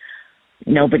 and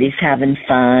nobody's having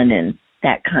fun and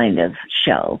that kind of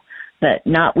show. But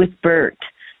not with Burt.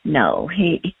 No,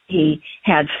 he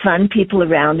had fun people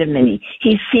around him, and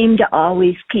he seemed to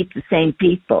always keep the same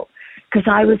people. Because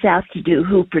I was asked to do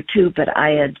Hooper too, but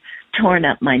I had torn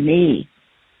up my knee,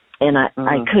 and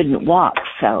I couldn't walk,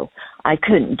 so I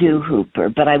couldn't do Hooper.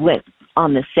 But I went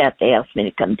on the set. They asked me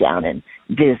to come down and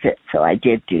visit, so I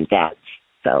did do that.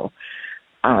 So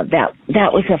that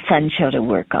was a fun show to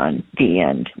work on. The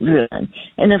end, really.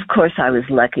 And of course, I was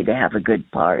lucky to have a good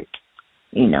part.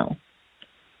 You know.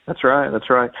 That's right. That's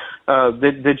right.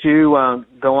 Did you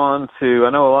go on to? I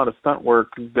know a lot of stunt work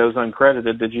goes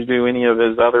uncredited. Did you do any of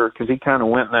his other? Because he kind of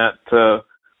went in that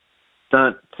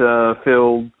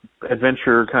stunt-filled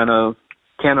adventure kind of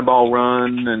Cannonball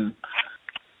Run and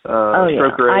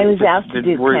Stroke Race. I was asked to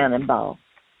do Cannonball.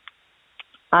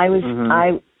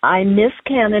 I missed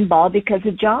Cannonball because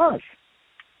of Jaws.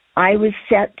 I was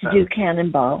set to do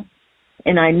Cannonball,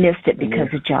 and I missed it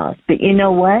because of Jaws. But you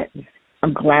know what?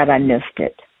 I'm glad I missed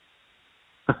it.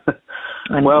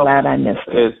 I'm glad I missed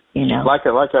it. You know, like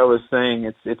I was saying,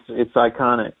 it's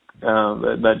iconic.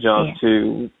 That Jaws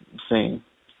 2 scene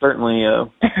certainly.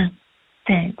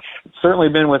 Thanks. Certainly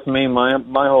been with me my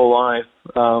whole life.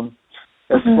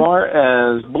 As far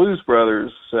as Blues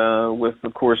Brothers, with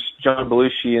of course John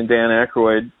Belushi and Dan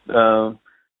Aykroyd,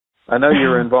 I know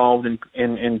you're involved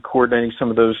in coordinating some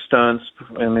of those stunts.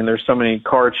 I mean, there's so many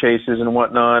car chases and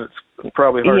whatnot. It's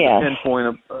probably hard to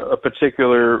pinpoint a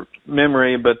particular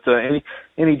memory, but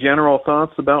any general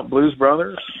thoughts about Blues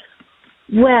Brothers?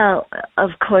 Well,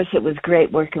 of course, it was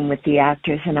great working with the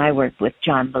actors, and I worked with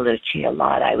John Belushi a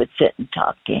lot. I would sit and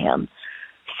talk to him.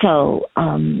 So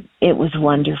it was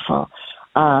wonderful.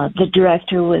 The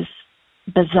director was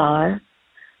bizarre.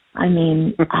 I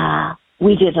mean,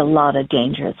 we did a lot of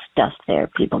dangerous stuff there.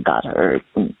 People got hurt.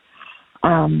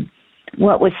 And,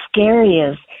 what was scary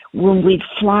is when we'd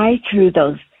fly through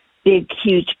those big,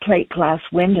 huge plate glass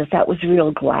windows, that was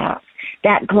real glass.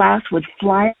 That glass would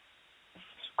fly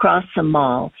across the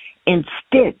mall and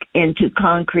stick into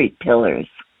concrete pillars.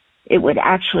 It would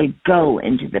actually go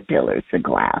into the pillars, the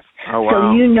glass. Oh, wow.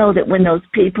 So you know that when those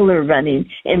people are running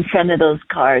in front of those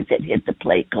cars that hit the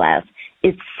plate glass,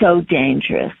 it's so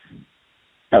dangerous.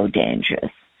 So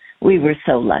dangerous. We were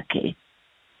so lucky.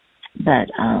 But,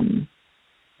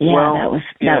 that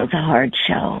was a hard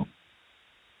show.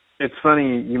 It's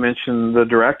funny you mentioned the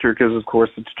director because, of course,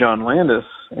 it's John Landis,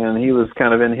 and he was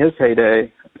kind of in his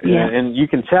heyday. Yeah. And you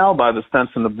can tell by the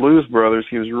stunts in the Blues Brothers,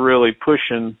 he was really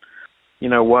pushing,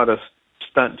 what a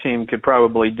stunt team could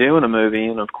probably do in a movie.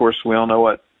 And, of course, we all know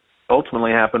what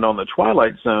ultimately happened on The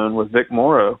Twilight Zone with Vic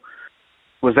Morrow.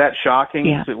 Was that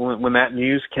shocking when that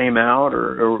news came out,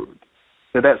 or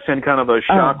did that send kind of a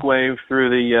shockwave through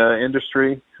the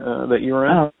industry that you were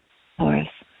in? Oh, of course.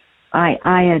 I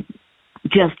had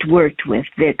just worked with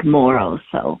Vic Morrow,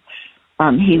 so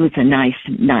he was a nice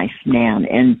man.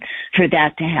 And for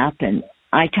that to happen,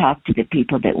 I talked to the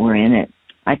people that were in it.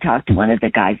 I talked to one of the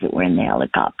guys that were in the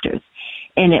helicopters.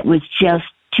 And it was just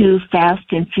too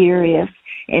fast and furious,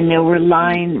 and there were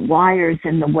wires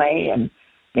in the way, and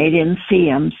they didn't see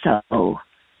them. So,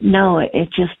 no,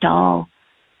 it just all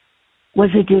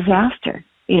was a disaster,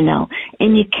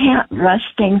 and you can't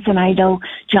rush things. And I know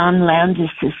John Landis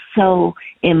is so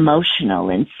emotional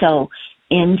and so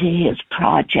into his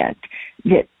project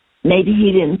that maybe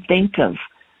he didn't think of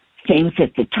things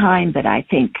at the time, but I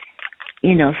think,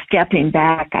 stepping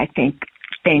back, I think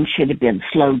things should have been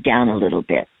slowed down a little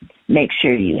bit. Make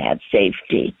sure you had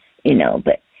safety,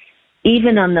 but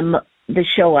even on the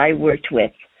show I worked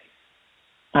with,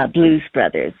 Blues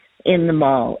Brothers, in the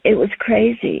mall, it was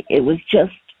crazy. It was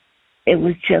just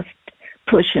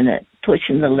pushing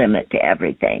the limit to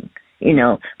everything.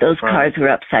 Those cars were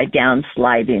upside down,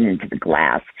 sliding into the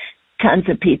glass. Tons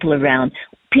of people around.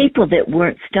 People that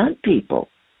weren't stunt people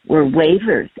were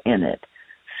waivers in it.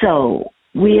 So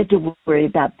we had to worry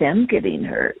about them getting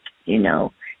hurt. It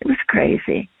was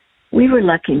crazy. We were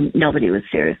lucky nobody was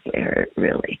seriously hurt,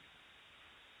 really.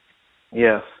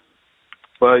 Yes.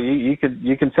 Well, you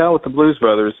can tell with the Blues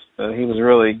Brothers, he was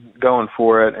really going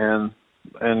for it, and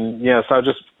yes, I was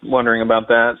just wondering about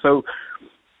that. So,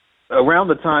 around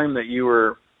the time that you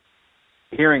were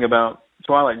hearing about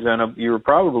Twilight Zone, you were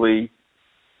probably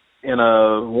in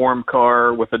a warm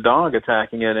car with a dog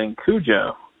attacking it in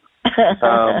Cujo.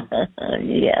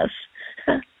 Yes.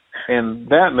 And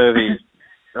that movie,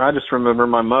 I just remember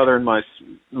my mother and my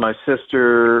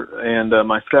sister and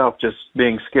myself just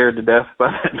being scared to death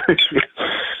by that movie.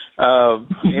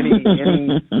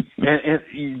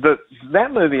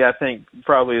 That movie, I think,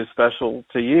 probably is special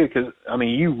to you because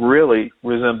you really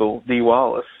resemble Dee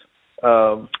Wallace.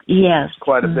 Yes,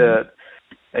 quite a bit.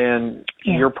 And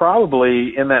you're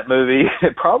probably in that movie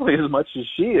probably as much as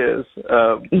she is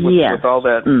with all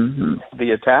that,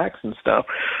 the attacks and stuff.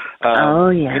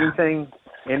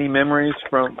 Any memories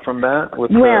from that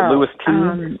with Louis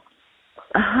T?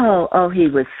 He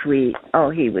was sweet. Oh,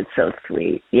 he was so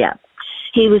sweet. Yeah.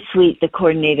 He was sweet. The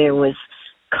coordinator was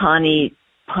Connie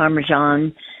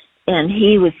Parmesan, and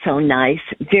he was so nice.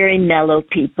 Very mellow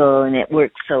people, and it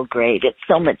worked so great. It's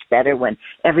so much better when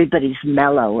everybody's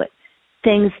mellow.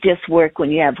 Things just work when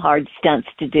you have hard stunts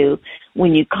to do,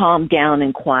 when you calm down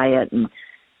and quiet, and,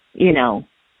 you know,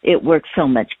 it works so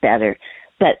much better.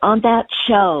 But on that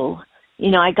show, you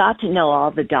know, I got to know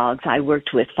all the dogs. I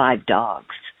worked with 5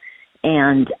 dogs.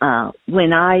 And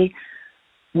when I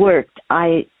worked,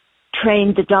 I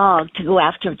trained the dog to go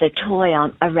after the toy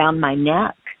around my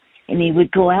neck, and he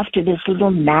would go after this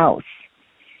little mouse.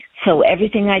 So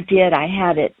everything I did, I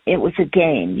had it. It was a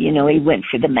game. You know, he went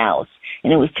for the mouse,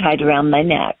 and it was tied around my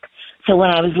neck. So when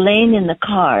I was laying in the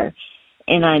car,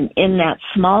 and I'm in that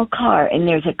small car, and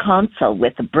there's a console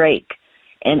with a brake,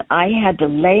 and I had to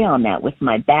lay on that with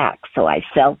my back, so I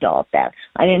felt all that.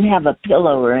 I didn't have a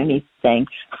pillow or anything.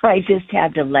 I just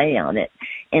had to lay on it.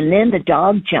 And then the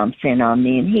dog jumps in on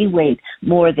me, and he weighed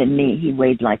more than me. He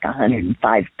weighed like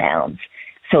 105 pounds.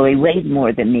 So he weighed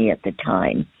more than me at the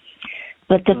time.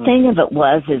 But the thing of it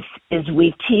was, is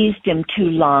we teased him too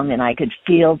long, and I could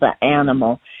feel the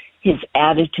animal, his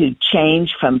attitude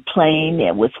change from playing,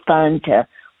 it was fun, to,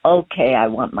 okay, I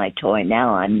want my toy,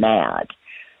 now I'm mad.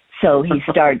 So he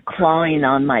started clawing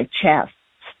on my chest,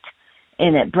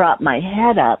 and it brought my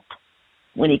head up.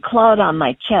 When he clawed on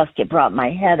my chest, it brought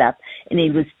my head up, and he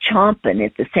was chomping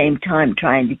at the same time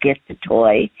trying to get the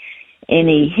toy, and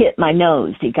he hit my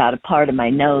nose. He got a part of my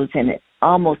nose, and it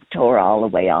almost tore all the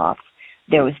way off.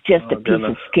 There was just a piece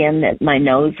of skin that my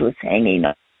nose was hanging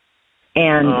on.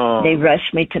 And they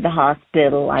rushed me to the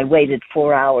hospital. I waited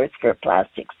 4 hours for a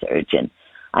plastic surgeon.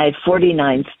 I had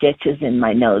 49 stitches in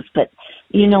my nose, but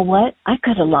you know what? I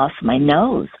could have lost my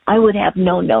nose. I would have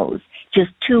no nose,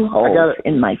 just 2 holes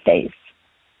in my face.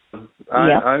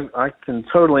 I can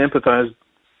totally empathize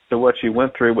to what you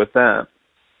went through with that.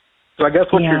 So I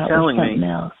guess what you're telling me.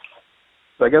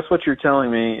 So I guess what you're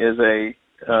telling me is a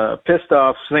pissed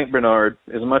off Saint Bernard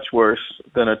is much worse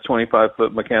than a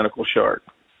 25-foot mechanical shark.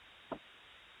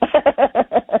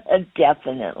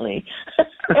 Definitely.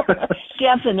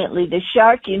 Definitely. The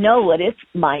shark, you know what it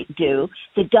might do.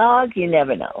 The dog, you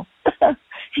never know.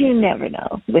 You never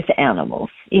know with animals,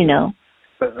 you know.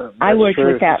 I worked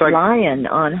with that lion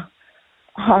on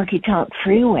Honky Tonk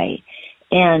Freeway,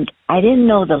 and I didn't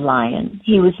know the lion.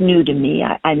 He was new to me.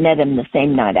 I met him the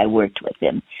same night I worked with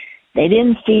him. They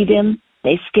didn't feed him.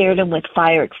 They scared him with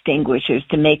fire extinguishers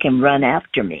to make him run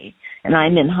after me. And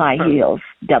I'm in high heels,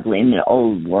 doubling an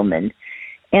old woman.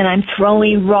 And I'm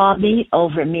throwing raw meat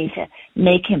over me to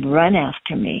make him run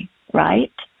after me,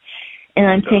 right? And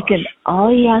I'm thinking, all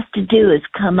he has to do is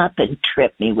come up and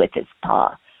trip me with his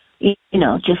paw. You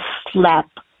know, just slap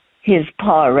his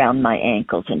paw around my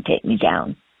ankles and take me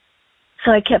down.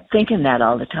 So I kept thinking that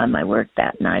all the time I worked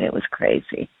that night. It was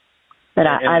crazy. But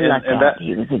I lucked out.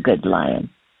 He was a good lion.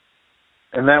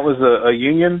 And that was a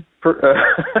union?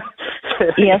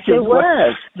 Yes, it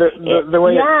was. The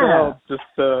way it felt, just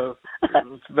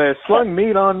they slung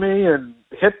meat on me and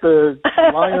hit the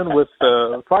lion with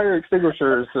fire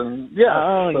extinguishers and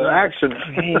action.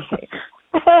 Crazy.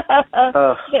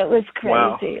 It was crazy.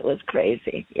 Wow. It was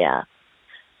crazy. Yeah,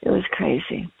 it was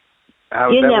crazy.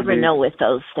 You never know with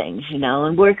those things, you know.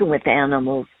 And working with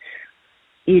animals,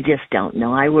 you just don't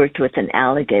know. I worked with an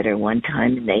alligator one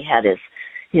time, and they had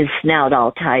his snout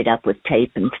all tied up with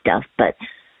tape and stuff, but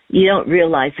you don't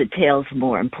realize the tail's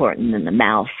more important than the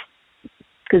mouth,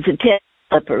 because the tail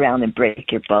will flip around and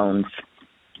break your bones,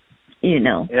 you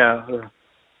know. Yeah.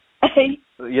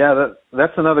 Yeah,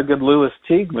 that's another good Louis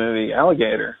Teague movie,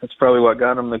 Alligator. That's probably what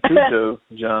got him the Cujo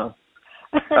job.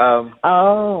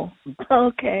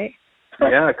 Okay.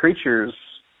 Yeah, creature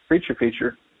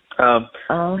feature.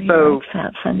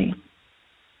 That's funny.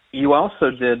 You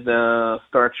also did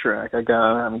Star Trek.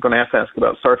 I'm going to have to ask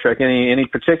about Star Trek. Any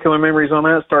particular memories on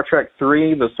that? Star Trek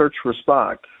 3, The Search for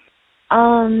Spock.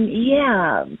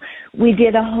 Yeah. We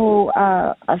did a whole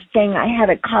a thing. I had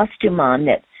a costume on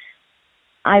that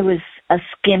I was a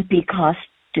skimpy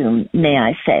costume, may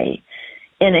I say,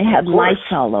 and it had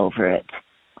lights all over it.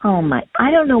 Oh, my.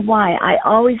 I don't know why. I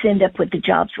always end up with the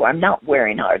jobs where I'm not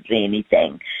wearing hardly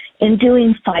anything and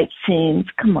doing fight scenes.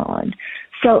 Come on.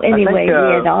 So anyway, we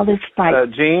had all this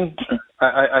fight. Jean,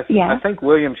 I think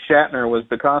William Shatner was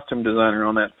the costume designer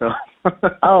on that film.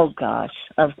 Oh, gosh.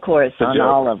 Of course, on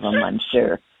all of them, I'm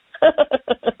sure.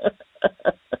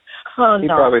 Oh, he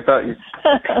no. probably thought you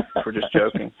were just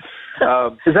joking.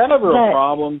 Is that ever a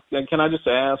problem? Can I just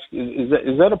ask, is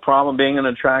that a problem, being an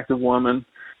attractive woman,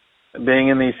 being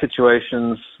in these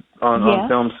situations on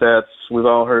film sets? We've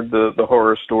all heard the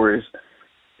horror stories.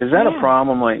 Is that a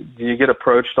problem? Like, do you get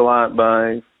approached a lot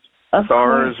by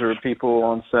stars or people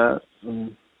on set?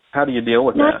 And how do you deal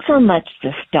with that? Not so much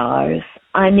the stars.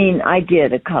 I mean, I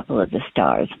did a couple of the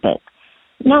stars, but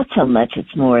not so much.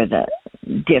 It's more the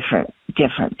different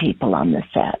people on the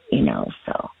set, you know,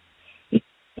 so.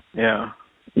 Yeah.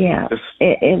 Yeah,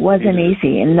 it wasn't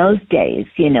easy in those days,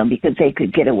 you know, because they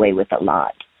could get away with a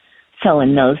lot. So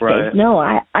in those days, no,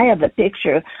 I have a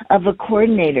picture of a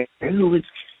coordinator who was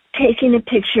taking a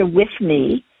picture with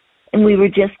me, and we were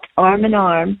just arm in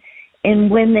arm,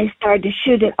 and when they started to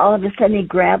shoot it, all of a sudden he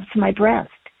grabs my breast,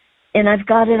 and I've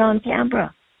got it on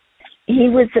camera. He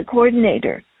was the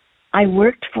coordinator. I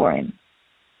worked for him.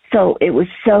 So it was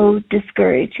so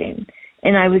discouraging.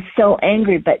 And I was so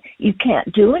angry, but you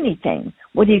can't do anything.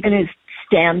 What are you going to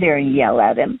stand there and yell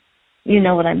at him? You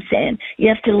know what I'm saying? You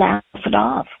have to laugh it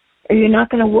off, or you're not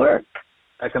going to work.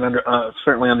 I can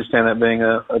certainly understand that being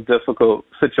a difficult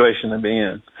situation to be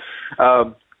in.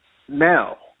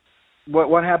 Now,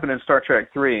 what happened in Star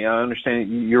Trek 3? I understand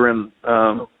you were in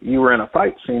a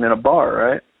fight scene in a bar,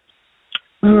 right?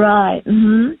 Right.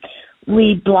 Mm-hmm.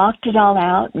 We blocked it all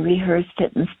out and rehearsed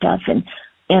it and stuff,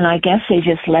 and I guess they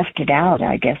just left it out.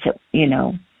 I guess it, you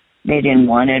know, they didn't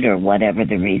want it or whatever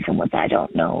the reason was. I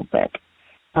don't know, but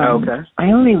okay.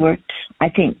 I only worked, I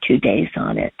think, 2 days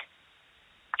on it.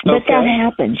 But that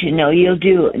happens, you know. You'll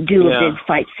do a big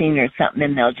fight scene or something,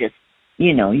 and they'll just,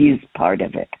 you know, use part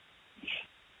of it.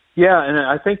 Yeah, and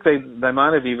I think they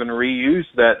might have even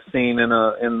reused that scene in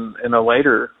a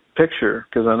later picture,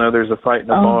 because I know there's a fight in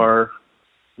a bar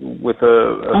with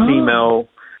a female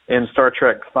in Star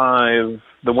Trek V,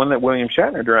 the one that William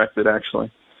Shatner directed,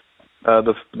 actually.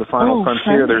 The Final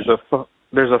Frontier. Funny.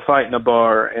 There's a fight in a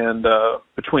bar and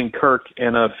between Kirk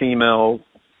and a female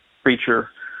creature,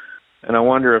 and I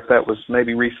wonder if that was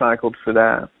maybe recycled for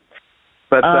that.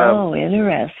 But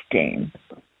interesting.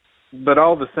 But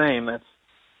all the same, that's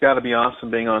got to be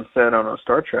awesome being on set on a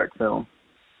Star Trek film.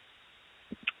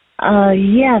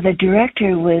 The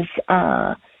director was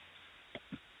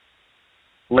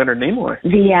Leonard Nimoy.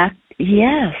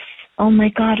 Yes. Oh my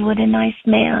God, what a nice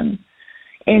man.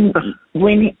 And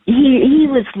when he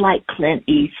was like Clint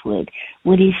Eastwood,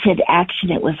 when he said action,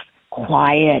 it was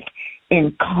quiet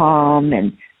and calm,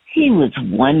 and he was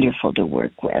wonderful to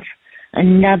work with.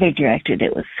 Another director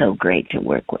that was so great to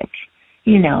work with.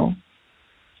 You know,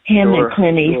 him and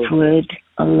Clint Eastwood,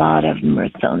 a lot of them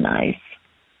are so nice.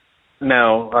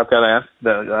 Now, I've got to ask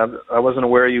that. I wasn't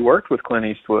aware you worked with Clint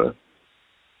Eastwood.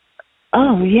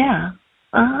 Oh, yeah.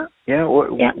 Uh-huh. Yeah,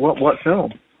 what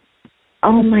film?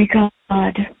 Oh, my God.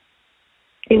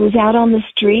 It was out on the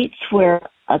streets where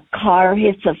a car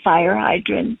hits a fire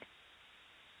hydrant.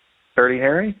 Dirty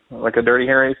Harry? Like a Dirty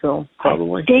Harry film,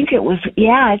 probably? I think it was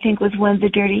one of the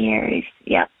Dirty Harrys.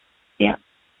 Yeah.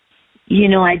 You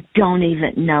know, I don't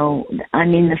even know. I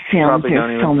mean, the films,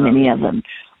 there's so many of them.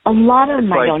 A lot of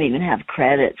them I don't even have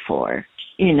credit for.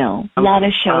 You know, a lot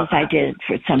of shows I did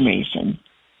for some reason.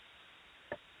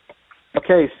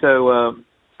 Okay, so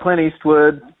Clint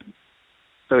Eastwood,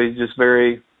 so he's just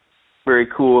very, very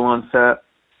cool on set.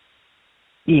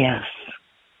 Yes,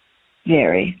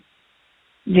 very,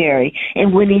 very.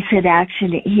 And when he said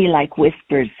action, he like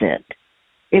whispers it.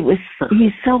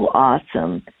 He's so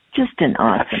awesome, just an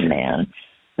awesome man.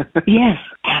 Yes,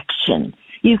 action.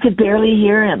 You could barely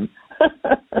hear him.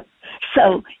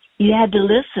 So you had to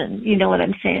listen, you know what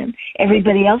I'm saying?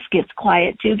 Everybody else gets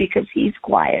quiet too because he's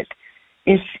quiet.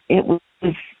 It was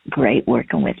great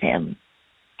working with him.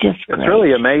 Just great. It's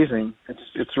really amazing.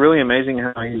 It's really amazing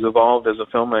how he's evolved as a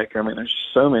filmmaker. I mean, there's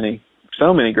so many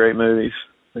great movies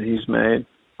that he's made.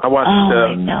 I watched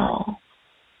I know.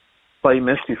 Play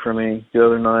Misty for Me the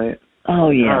other night. Oh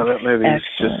yeah. That movie is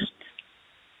just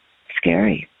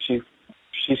scary. She's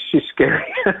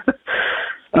scary.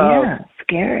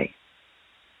 Scary.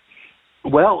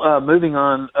 Well, moving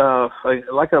on,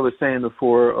 like I was saying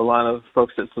before, a lot of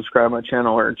folks that subscribe to my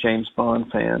channel are James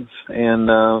Bond fans. And,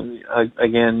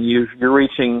 again, you're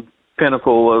reaching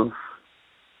pinnacle of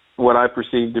what I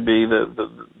perceive to be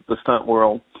the stunt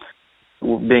world,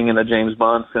 being in a James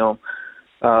Bond film.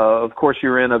 Of course, you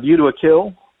were in A View to a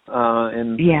Kill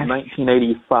in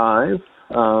 1985.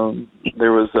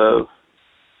 There was a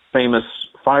famous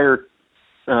fire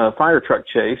truck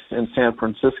chase in San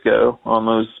Francisco on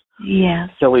those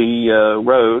hilly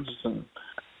roads. And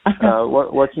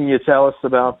what can you tell us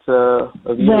about A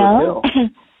View to a Kill?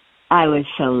 I was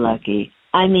so lucky.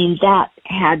 I mean, that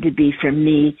had to be, for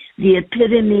me, the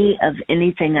epitome of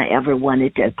anything I ever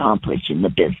wanted to accomplish in the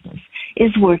business,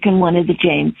 is work in one of the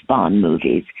James Bond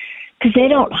movies. Because they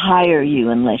don't hire you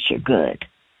unless you're good,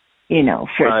 you know,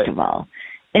 first of all.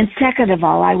 And second of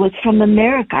all, I was from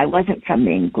America. I wasn't from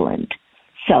England.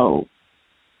 So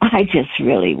I just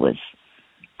really was,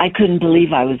 I couldn't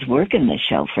believe I was working the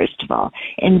show, first of all.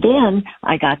 And then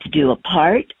I got to do a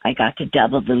part. I got to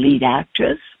double the lead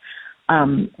actress.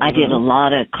 I did a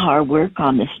lot of car work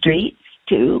on the streets,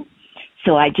 too.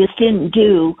 So I just didn't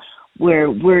do where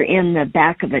we're in the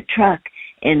back of a truck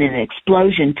and an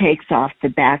explosion takes off the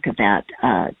back of that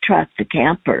truck, the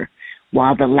camper,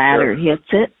 while the ladder hits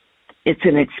it. It's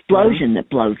an explosion that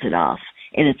blows it off,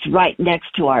 and it's right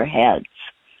next to our heads.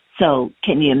 So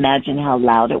can you imagine how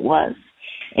loud it was?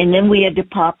 And then we had to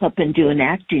pop up and do an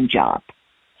acting job.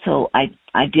 So I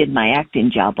did my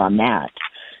acting job on that.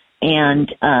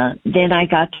 And then I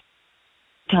got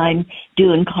time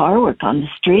doing car work on the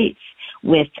streets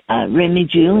with Remy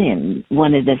Julien,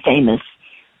 one of the famous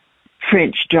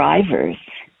French drivers.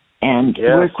 And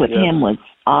work with him was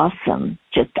awesome,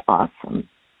 just awesome.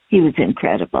 He was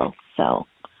incredible. So,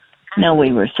 no,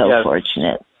 we were so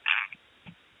fortunate.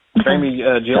 Remy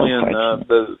Julien,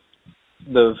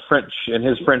 the French and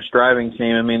his French driving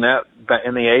team. I mean, that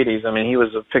in the '80s. I mean, he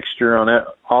was a fixture on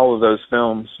all of those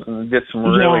films and did some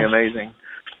really amazing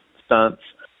stunts.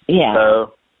 Yeah.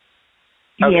 So,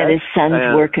 he had his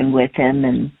sons working with him,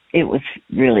 and it was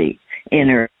really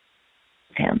interesting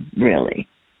with him, really.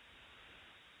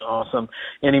 Awesome.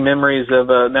 Any memories of?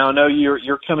 Now I know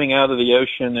you're coming out of the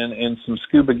ocean in some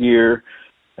scuba gear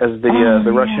as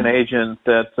the Russian agent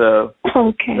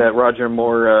that Roger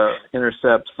Moore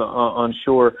intercepts on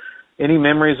shore. Any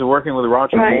memories of working with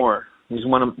Roger Moore? He's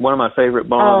one of my favorite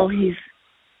Bonds.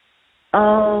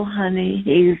 Honey,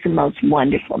 he's the most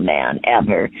wonderful man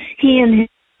ever. He and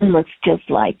him looks just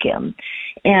like him,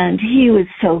 and he was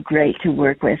so great to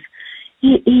work with.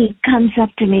 He comes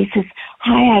up to me and says,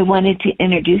 "Hi, I wanted to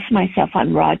introduce myself.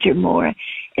 I'm Roger Moore."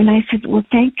 And I said, "Well,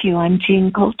 thank you. I'm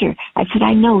Jeannie Coulter." I said,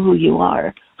 "I know who you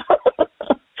are."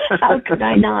 How could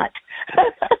I not?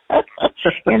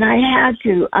 And I had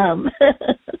to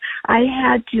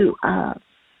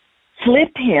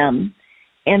flip him,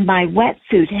 and my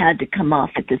wetsuit had to come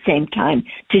off at the same time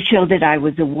to show that I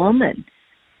was a woman.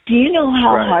 Do you know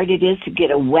how hard it is to get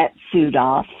a wetsuit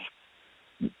off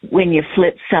when you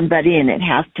flip somebody and it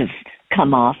has to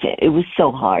come off? It was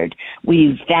so hard. We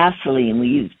used Vaseline, we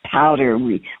used powder,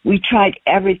 we tried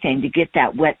everything to get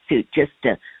that wetsuit just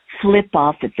to flip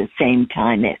off at the same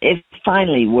time. It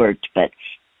finally worked, but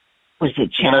it was a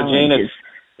challenge. You know, Jean,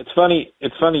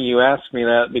 it's funny you asked me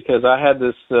that, because I had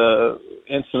this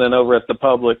incident over at the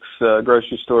Publix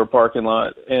grocery store parking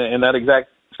lot, and that exact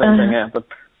same thing happened.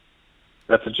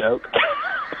 That's a joke.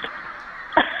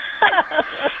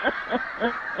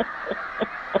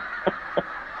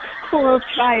 We'll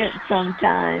try it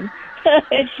sometime.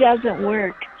 It doesn't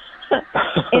work.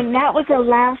 And that was a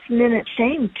last-minute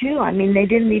thing, too. I mean, they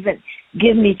didn't even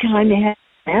give me time to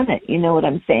have it. You know what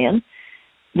I'm saying?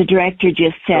 The director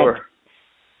just said,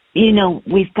 you know,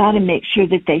 we've got to make sure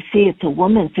that they see it's a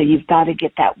woman, so you've got to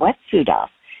get that wetsuit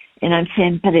off. And I'm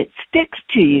saying, but it sticks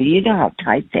to you. You know how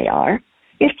tight they are.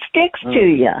 It sticks to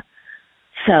you.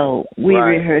 So we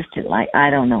rehearsed it, like,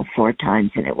 I don't know, 4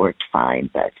 times, and it worked fine.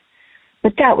 But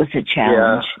that was a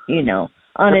challenge, you know.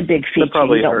 On a big feature,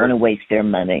 you don't want to waste their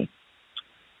money.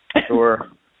 Sure.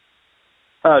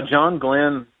 John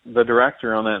Glenn, the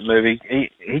director on that movie,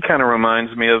 he kind of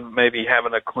reminds me of maybe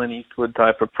having a Clint Eastwood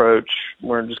type approach,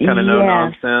 where just kind of no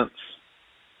nonsense.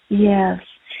 Yes.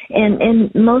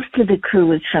 And most of the crew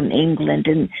was from England,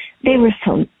 and they were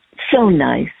so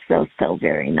nice, so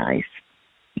very nice.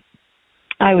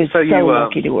 I was so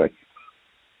lucky to work.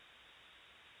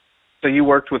 So you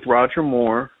worked with Roger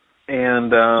Moore,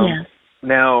 and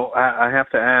now I have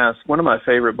to ask, one of my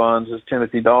favorite Bonds is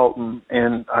Timothy Dalton,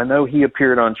 and I know he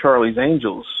appeared on Charlie's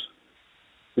Angels.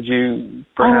 Did you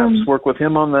perhaps work with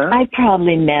him on that? I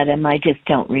probably met him. I just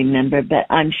don't remember, but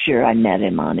I'm sure I met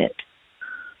him on it.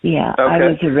 Yeah, I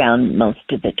was around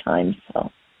most of the time,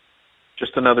 so.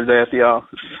 Just another day at the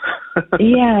office.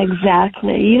 Yeah,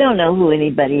 exactly. You don't know who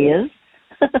anybody is.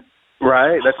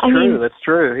 Right, that's true. That's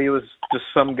true. He was just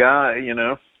some guy, you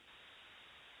know.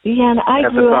 Yeah, and I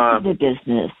grew up in the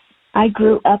business. I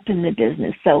grew up in the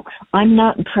business, so I'm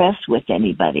not impressed with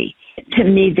anybody. To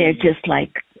me, they're just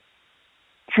like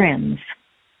friends.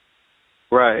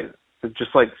 Right.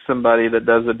 Just like somebody that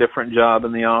does a different job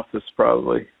in the office,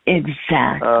 probably. Exactly,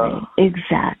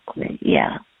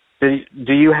 yeah.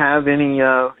 Do you have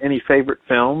any favorite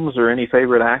films or any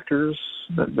favorite actors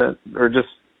that or just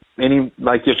Any,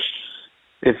 like,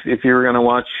 if you were going to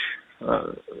watch,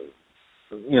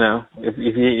 if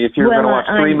you were going to watch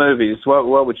three movies,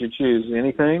 what would you choose?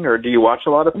 Anything, or do you watch a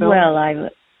lot of films? Well,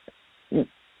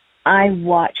 I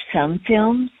watch some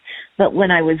films, but when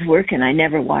I was working, I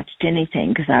never watched anything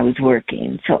because I was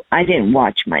working, so I didn't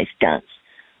watch my stunts.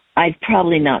 I'd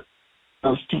probably not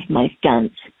most of my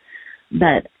stunts,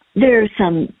 but there are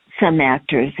some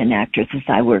actors and actresses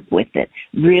I work with that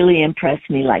really impressed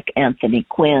me, like Anthony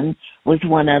Quinn was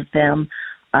one of them.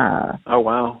 Oh,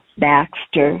 wow.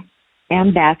 Baxter.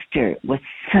 Ann Baxter was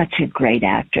such a great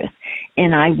actress,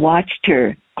 and I watched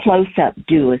her close up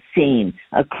do a scene,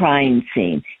 a crying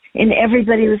scene, and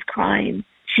everybody was crying.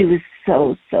 She was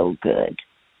so good.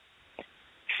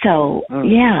 So,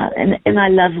 yeah, and I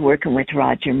loved working with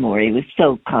Roger Moore. He was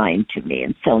so kind to me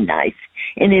and so nice.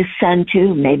 And his son,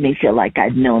 too, made me feel like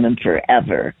I'd known him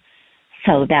forever.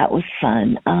 So that was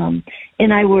fun.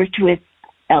 And I worked with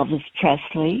Elvis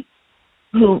Presley,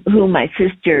 who my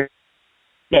sister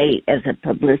date as a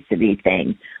publicity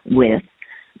thing with.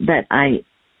 But I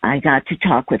got to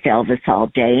talk with Elvis all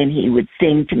day, and he would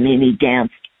sing to me, and he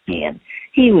danced to me. And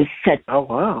he was such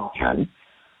fun.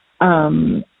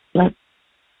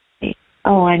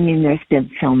 There's been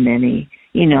so many.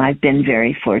 I've been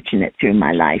very fortunate through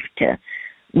my life to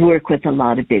work with a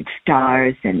lot of big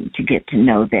stars and to get to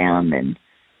know them. And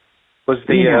was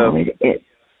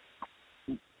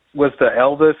was the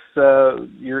Elvis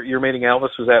you're meeting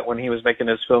Elvis? Was that when he was making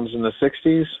his films in the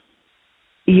 60s?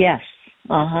 Yes.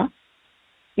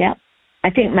 Yep. I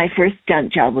think my first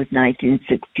stunt job was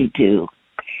 1962.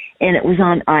 And it was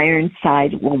on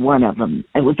Ironside. Well, one of them.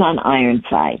 It was on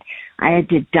Ironside. I had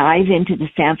to dive into the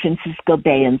San Francisco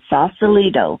Bay in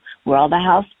Sausalito, where all the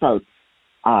houseboats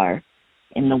are,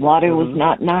 and the water was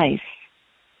not nice.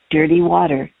 Dirty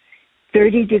water.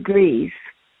 30 degrees.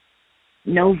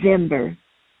 November.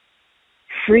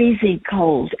 Freezing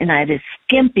cold. And I had a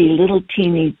skimpy little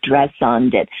teeny dress on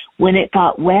that when it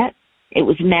got wet, it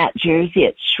was matte jersey.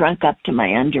 It shrunk up to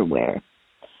my underwear.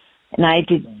 And I had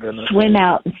to swim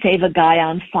out and save a guy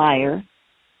on fire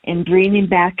and bring him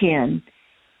back in.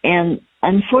 And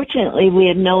unfortunately, we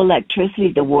had no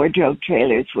electricity. The wardrobe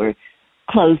trailers were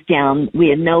closed down. We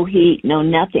had no heat, no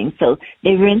nothing. So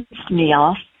they rinsed me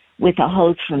off with a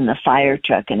hose from the fire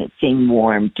truck, and it seemed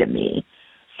warm to me.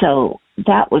 So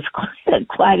that was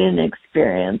quite an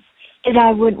experience that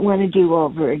I wouldn't want to do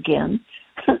over again,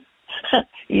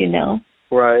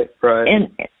 Right.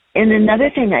 And another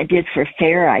thing I did for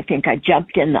fair, I think I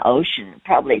jumped in the ocean,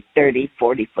 probably 30,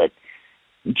 40-foot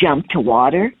jump to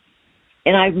water.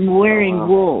 And I'm wearing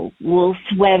wool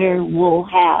sweater, wool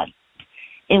hat.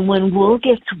 And when wool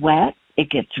gets wet, it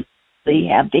gets really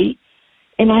heavy.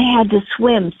 And I had to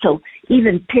swim, so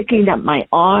even picking up my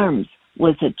arms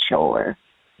was a chore,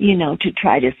 to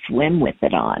try to swim with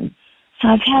it on. So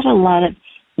I've had a lot of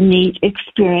neat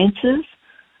experiences.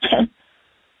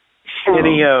 So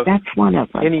that's one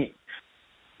of them.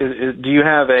 Do you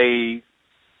have a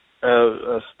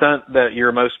stunt that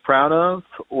you're most proud of,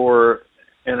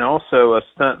 and also a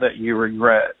stunt that you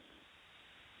regret?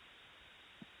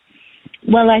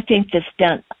 Well, I think the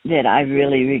stunt that I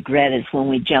really regret is when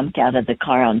we jumped out of the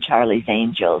car on Charlie's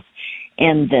Angels,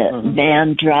 and the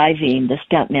the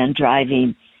stuntman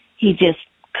driving, he just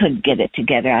couldn't get it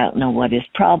together. I don't know what his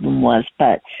problem was,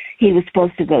 but he was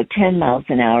supposed to go 10 miles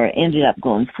an hour, ended up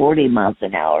going 40 miles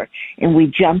an hour, and we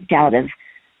jumped out of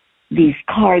these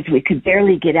cars. We could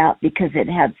barely get out because it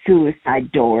had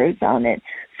suicide doors on it,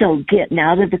 so getting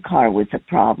out of the car was a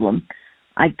problem.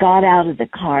 I got out of the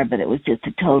car, but it was just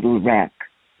a total wreck.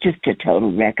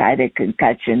 I had a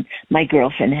concussion. My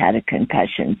girlfriend had a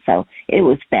concussion, so it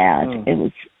was bad.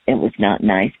 It was not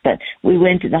nice, but we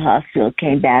went to the hospital,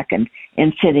 came back, and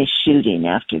finished shooting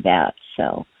after that.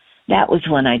 So that was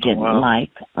one I didn't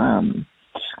like.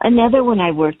 Another one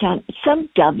I worked on, some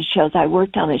dub shows, I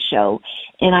worked on a show,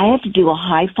 and I had to do a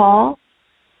high fall,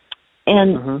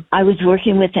 and I was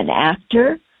working with an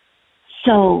actor,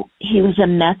 so he was a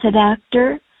method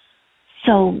actor.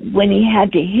 So when he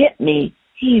had to hit me,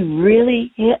 he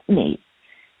really hit me.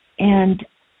 And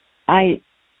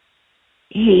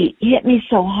he hit me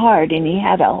so hard, and he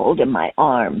had a hold of my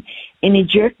arm, and he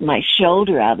jerked my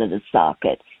shoulder out of the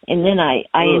socket. And then I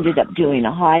ended up doing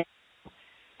a high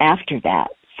after that.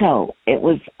 So it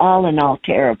was all in all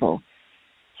terrible.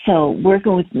 So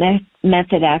working with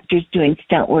method actors doing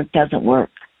stunt work doesn't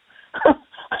work.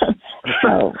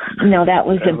 So, that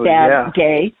was a bad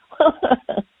day.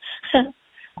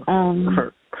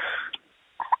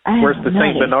 Where's the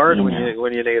St. Bernard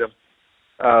when you need them?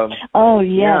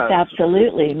 Yes,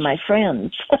 absolutely. My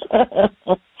friends.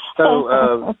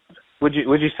 So,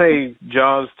 would you say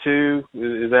Jaws 2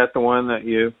 is that the one that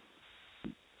you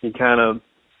kind of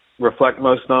reflect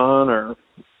most on, or?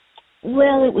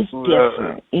 Well, it was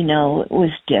different. It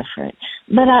was different.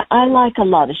 But I like a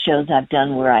lot of shows I've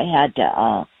done where I had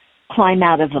to climb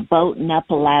out of a boat and up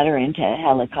a ladder into a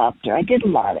helicopter. I did a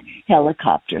lot of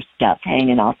helicopter stuff,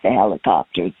 hanging off the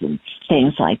helicopters and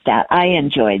things like that. I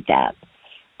enjoyed that.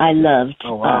 I loved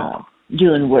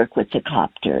doing work with the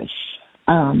copters.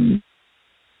 I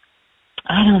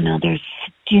don't know. There's,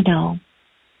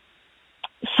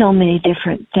 so many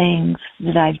different things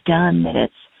that I've done that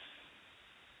it's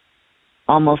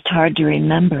almost hard to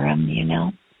remember them,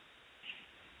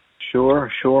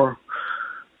 Sure.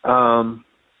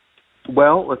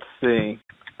 Well, let's see.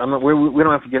 We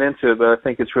don't have to get into it, but I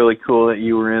think it's really cool that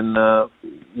you were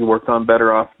you worked on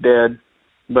Better Off Dead.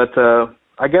 But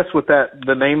I guess with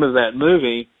the name of that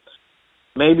movie,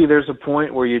 maybe there's a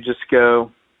point where you just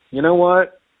go, you know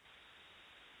what?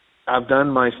 I've done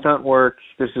my stunt work.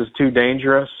 This is too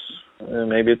dangerous.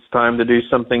 Maybe it's time to do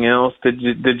something else. Did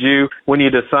you, when you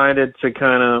decided to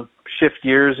kind of shift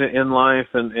gears in life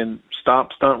and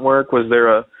stop stunt work, was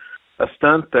there a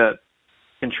stunt that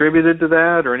contributed to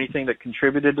that, or anything that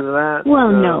contributed to that?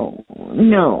 Well, no.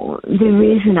 The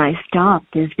reason I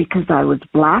stopped is because I was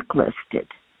blacklisted.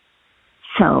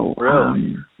 So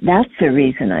really? That's the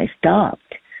reason I stopped.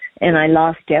 And I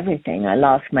lost everything. I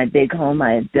lost my big home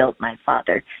I had built, my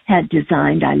father had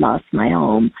designed. I lost my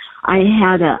home.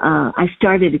 I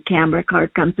started a camera car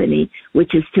company,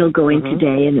 which is still going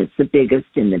today, and it's the biggest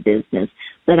in the business.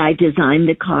 But I designed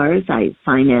the cars, I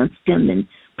financed them, and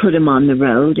put them on the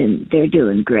road, and they're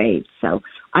doing great. So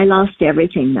I lost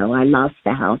everything, though. I lost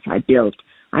the house I built.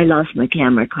 I lost my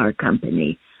camera car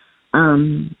company.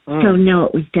 So, no,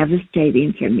 it was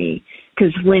devastating for me.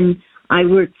 Because when I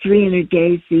worked 300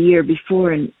 days the year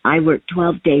before, and I worked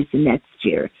 12 days the next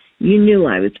year, you knew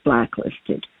I was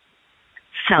blacklisted.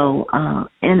 So,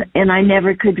 and I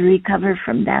never could recover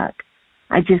from that.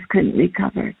 I just couldn't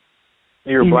recover.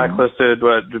 You were blacklisted,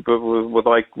 with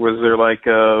was there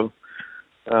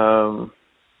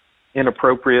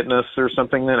inappropriateness or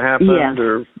something that happened? Yes.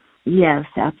 Or? Yes,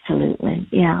 absolutely.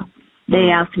 Yeah. They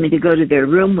asked me to go to their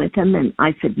room with them, and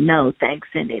I said, no, thanks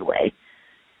anyway.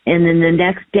 And then the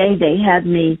next day they had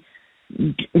me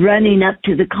running up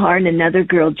to the car and another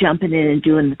girl jumping in and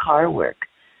doing the car work.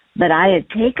 But I had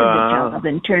taken the job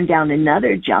and turned down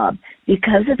another job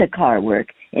because of the car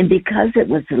work and because it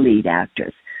was the lead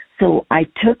actress. So I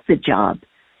took the job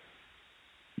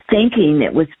thinking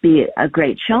it would be a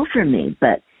great show for me.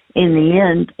 But in the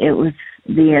end, it was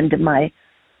the end of my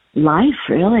life,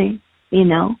 really,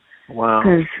 Wow.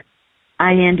 Because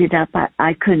I ended up,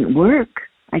 I couldn't work.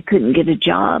 I couldn't get a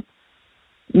job.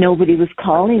 Nobody was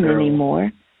calling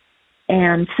anymore.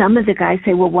 And some of the guys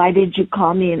say, well, why did you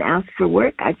call me and ask for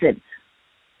work? I said,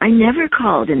 I never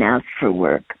called and asked for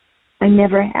work. I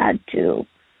never had to.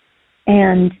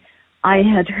 And I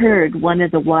had heard one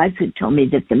of the wives had told me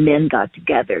that the men got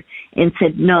together and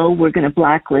said, no, we're going to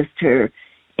blacklist her.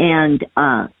 And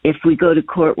if we go to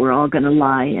court, we're all going to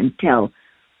lie and tell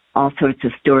all sorts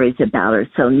of stories about her.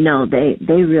 So, no, they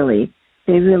really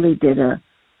did a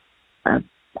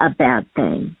bad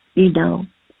thing,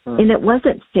 And it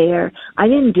wasn't fair. I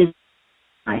didn't do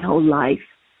my whole life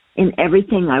and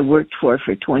everything I worked for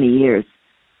 20 years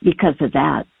because of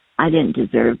that. I didn't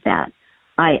deserve that.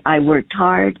 I worked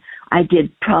hard. I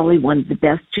did probably one of the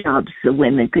best jobs the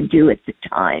women could do at the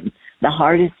time, the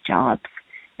hardest jobs.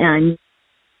 And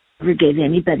I never gave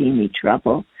anybody any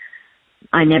trouble.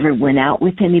 I never went out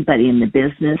with anybody in the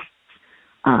business.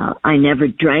 I never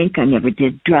drank. I never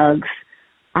did drugs.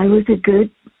 I was a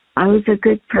good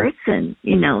person,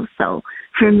 so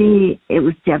for me, it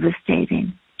was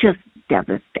devastating, just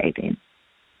devastating.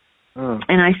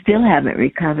 And I still haven't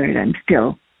recovered. I'm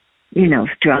still,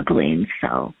 struggling.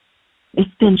 So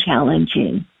it's been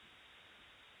challenging.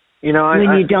 When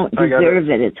you don't deserve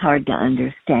it, it's hard to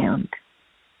understand.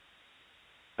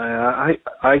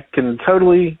 I can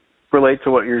totally relate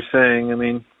to what you're saying. I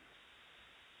mean,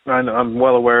 I'm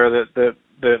well aware that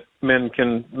men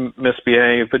can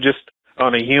misbehave, but just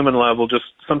on a human level, just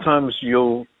sometimes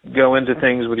you'll go into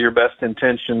things with your best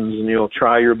intentions and you'll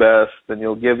try your best and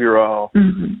you'll give your all,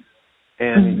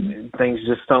 and things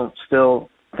just don't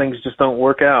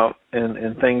work out,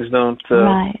 and things don't.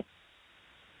 Right.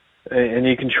 And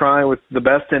you can try with the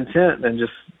best intent, and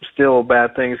just still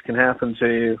bad things can happen to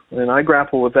you. And I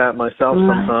grapple with that myself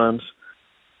sometimes.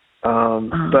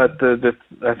 But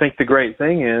I think the great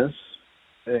thing is,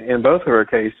 in both of our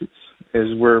cases,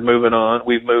 is we're moving on.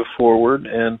 We've moved forward,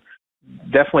 and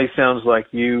definitely sounds like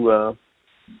you,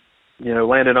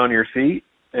 landed on your feet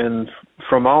and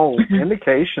from all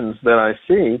indications that I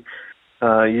see,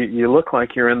 you look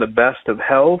like you're in the best of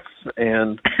health,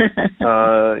 and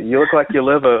you look like you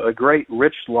live a great,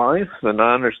 rich life. And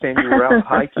I understand you were out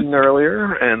hiking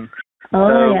earlier, and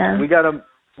we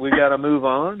gotta move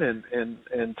on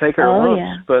and take our lumps.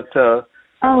 Yeah. But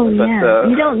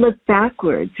you don't look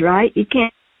backwards, right? You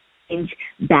can't change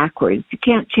backwards. You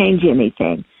can't change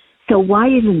anything. So why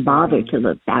even bother to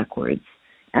look backwards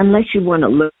unless you want to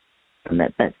learn from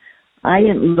it? But I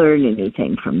didn't learn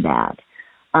anything from that.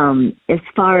 As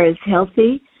far as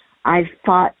healthy, I've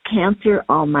fought cancer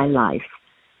all my life.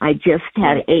 I just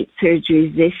had 8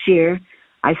 surgeries this year.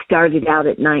 I started out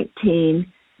at 19,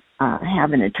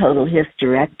 having a total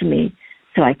hysterectomy,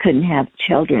 so I couldn't have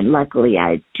children. Luckily, I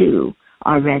had 2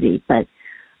 already. But,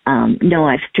 no,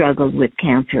 I've struggled with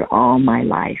cancer all my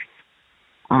life.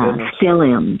 Still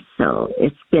am, so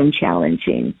it's been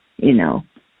challenging, you know.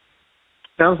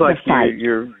 Sounds like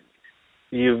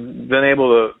you've been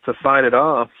able to fight it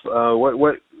off.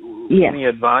 Any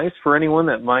advice for anyone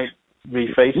that might be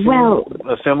facing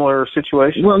a similar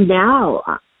situation? Well, now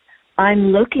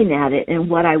I'm looking at it, and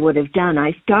what I would have done,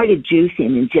 I started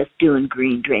juicing and just doing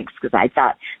green drinks because I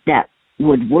thought that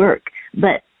would work.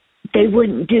 But they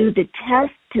wouldn't do the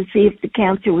test to see if the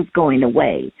cancer was going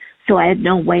away. So I had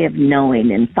no way of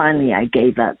knowing, and finally I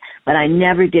gave up. But I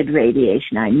never did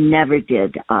radiation. I never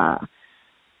did all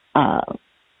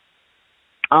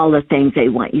the things they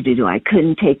want you to do. I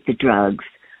couldn't take the drugs.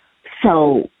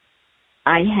 So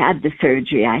I had the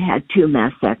surgery. I had 2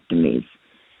 mastectomies.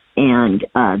 And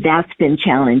that's been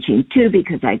challenging, too,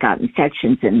 because I got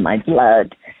infections in my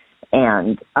blood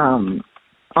and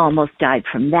almost died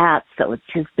from that. So it's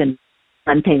just been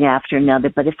one thing after another.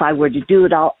 But if I were to do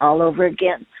it all over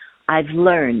again, I've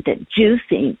learned that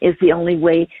juicing is the only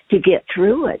way to get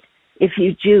through it. If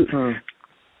you juice,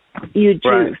 you juice.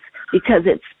 Right. Because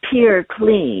it's pure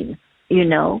clean, you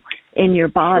know, in your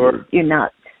body. Sure. You're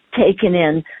not taking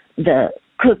in the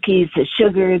cookies, the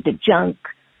sugar, the junk.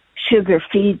 Sugar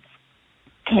feeds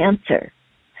cancer.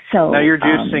 So now you're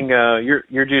juicing.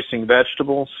 You're juicing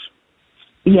vegetables.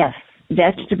 Yes,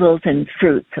 vegetables and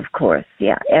fruits, of course.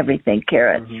 Yeah, everything,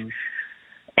 carrots,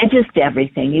 and just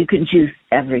everything. You can juice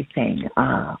everything.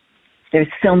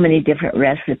 There's so many different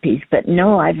recipes, but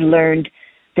no, I've learned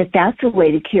that that's a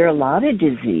way to cure a lot of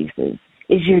diseases,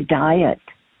 is your diet,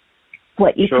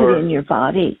 what you put in your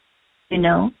body, you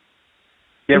know?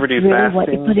 You ever do really fasting?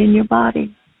 What you put in your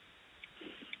body.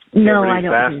 No, I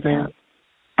don't do that.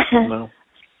 No.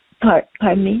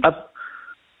 Pardon me?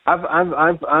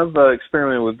 I've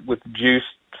experimented with juice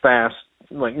fast,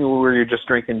 like where you're just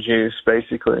drinking juice,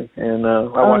 basically. And I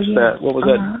watched that. What was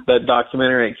that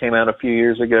documentary that came out a few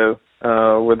years ago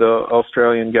where the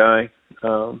Australian guy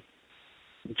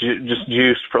just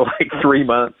juiced for like 3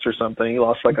 months or something. He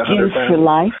lost like 100 pounds. Juice for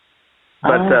life?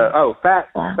 But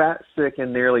Fat, Sick,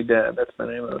 and Nearly Dead. That's the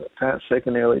name of it. Fat, Sick,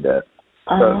 and Nearly Dead.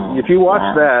 So if you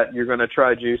watch that, you're going to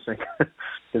try juicing.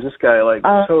 Because this guy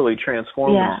totally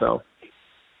transformed himself.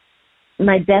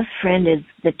 My best friend is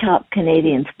the top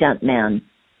Canadian stuntman,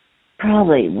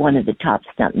 probably one of the top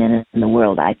stuntmen in the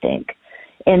world, I think.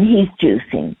 And he's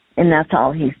juicing, and that's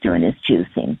all he's doing is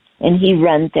juicing. And he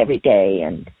runs every day,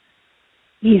 and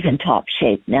he's in top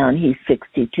shape now, and he's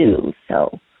 62.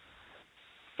 So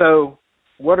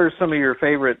what are some of your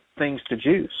favorite things to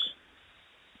juice?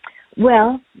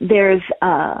 Well, there's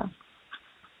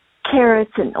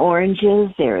carrots and oranges.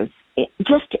 There's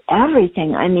just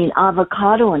everything. I mean,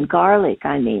 avocado and garlic.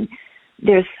 I mean,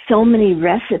 there's so many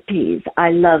recipes.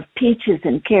 I love peaches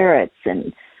and carrots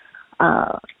and,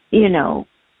 mango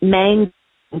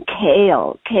and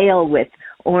kale. Kale with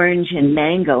orange and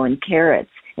mango and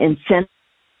carrots and scent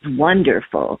is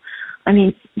wonderful. I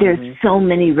mean, there's so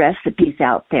many recipes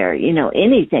out there. You know,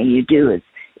 anything you do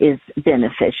is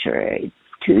beneficiary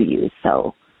to you.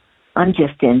 So I'm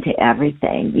just into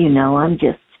everything. You know,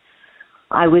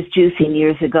 I was juicing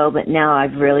years ago, but now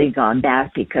I've really gone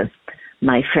back because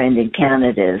my friend in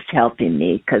Canada is helping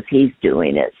me because he's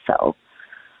doing it. So,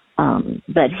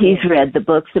 but he's read the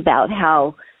books about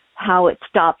how it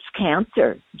stops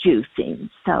cancer, juicing.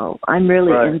 So I'm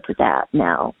really into that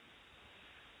now.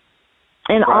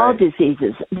 And all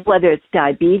diseases, whether it's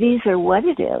diabetes or what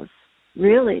it is,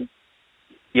 really.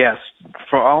 Yes,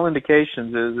 for all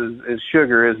indications, is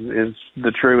sugar is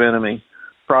the true enemy.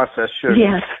 Processed sugar.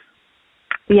 Yes.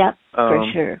 Yep, for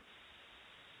sure.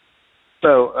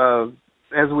 So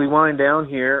as we wind down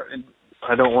here,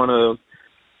 I don't want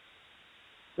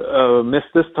to miss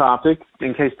this topic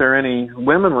in case there are any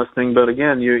women listening. But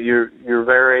again, you're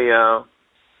very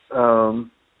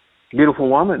beautiful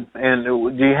woman. And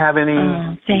do you have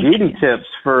any beauty tips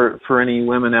for any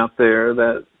women out there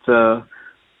that how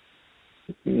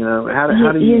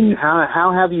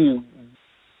have you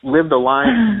lived a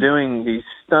life doing these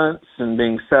stunts and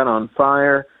being set on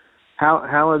fire?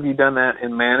 How have you done that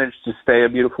and managed to stay a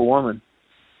beautiful woman?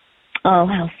 Oh,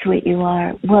 how sweet you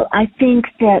are. Well, I think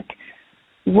that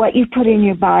what you put in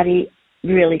your body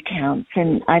really counts.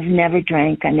 And I've never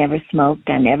drank, I never smoked,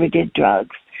 I never did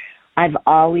drugs. I've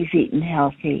always eaten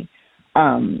healthy.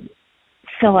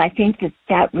 So I think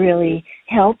that really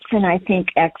helps, and I think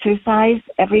exercise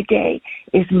every day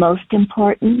is most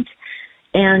important.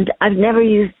 And I've never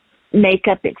used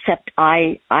makeup except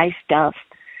eye stuff.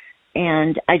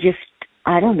 And I just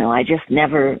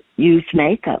never used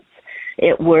makeup.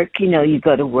 At work, you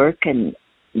go to work and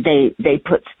they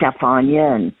put stuff on you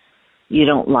and you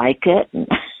don't like it.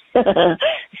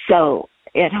 So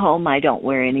at home, I don't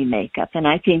wear any makeup. And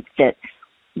I think that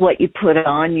what you put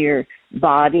on your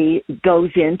body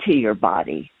goes into your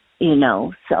body,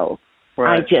 so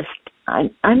right.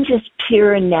 I'm just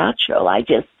pure and natural. I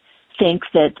just think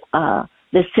that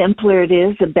the simpler it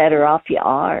is, the better off you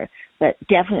are. But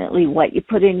definitely what you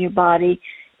put in your body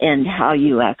and how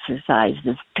you exercise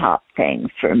is top thing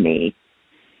for me.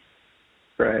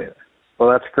 Great. Well,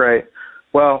 that's great.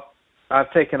 Well,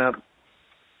 I've taken up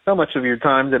so much of your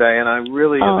time today, and I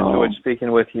really have enjoyed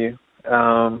speaking with you.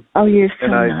 You're so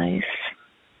nice.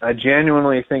 I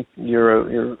genuinely think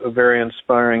you're a very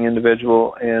inspiring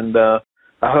individual, and I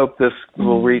hope this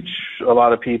will reach a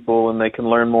lot of people and they can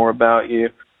learn more about you.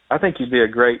 I think you'd be a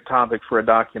great topic for a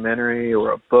documentary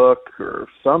or a book or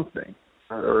something,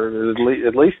 or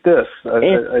at least this.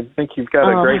 I think you've got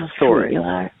a great story. You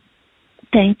are.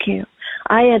 Thank you.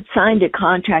 I had signed a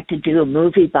contract to do a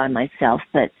movie by myself,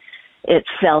 but it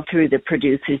fell through. The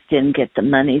producers didn't get the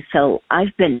money, so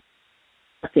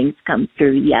nothing's come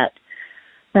through yet.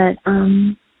 But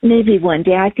maybe one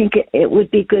day. I think it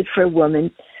would be good for a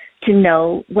woman to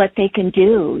know what they can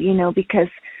do, because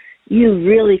you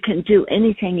really can do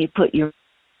anything you put your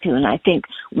to. And I think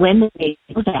women need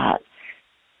to know that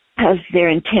because they're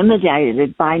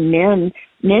intimidated by men.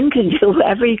 Men can do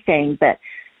everything, but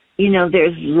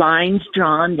there's lines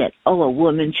drawn that, a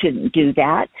woman shouldn't do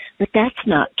that. But that's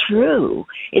not true.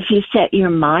 If you set your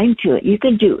mind to it, you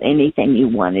can do anything you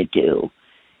want to do.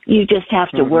 You just have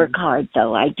to work hard,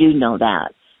 though. I do know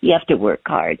that. You have to work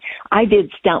hard. I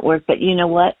did stunt work, but you know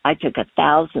what? I took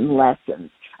 1,000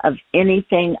 lessons of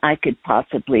anything I could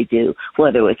possibly do,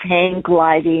 whether it was hang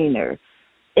gliding or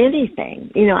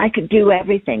anything. I could do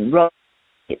everything, rope,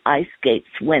 ice skate,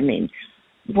 swimming,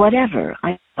 whatever.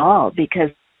 Because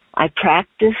I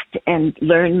practiced and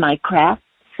learned my craft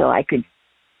so I could.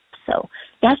 So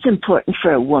that's important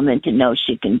for a woman to know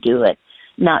she can do it,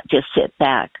 not just sit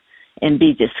back and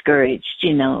be discouraged.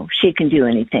 She can do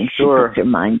anything she puts her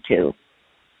mind to.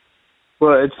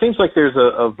 Well, it seems like there's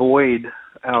a void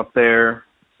out there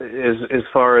as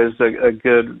far as a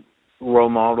good role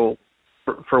model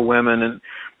for women, and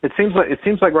it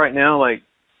seems like right now, like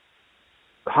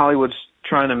Hollywood's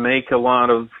trying to make a lot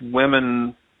of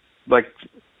women, like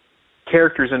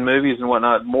characters in movies and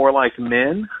whatnot, more like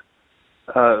men.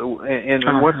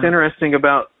 And what's interesting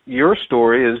about your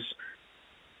story is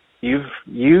you've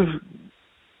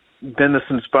been this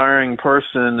inspiring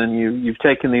person, and you've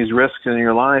taken these risks in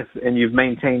your life, and you've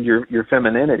maintained your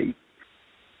femininity.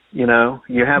 You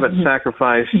haven't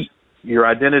sacrificed your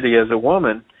identity as a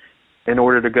woman in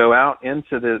order to go out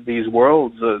into these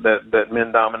worlds that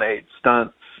men dominate,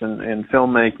 stunts and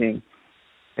filmmaking,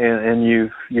 and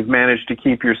you've managed to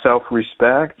keep your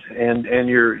self-respect and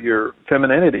your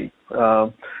femininity.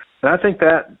 And I think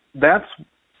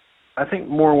I think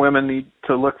more women need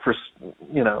to look for,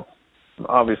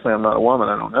 obviously I'm not a woman,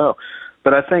 I don't know,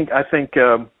 but I think I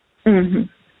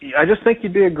just think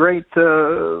you'd be a great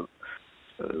role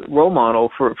model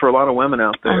for a lot of women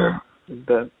out there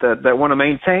that want to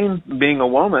maintain being a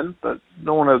woman, but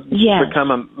don't want to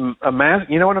become a man.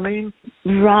 You know what I mean?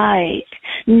 Right.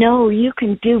 No, you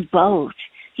can do both.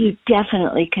 You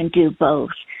definitely can do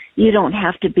both. You don't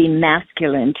have to be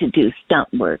masculine to do stunt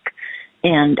work.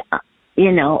 And,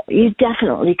 you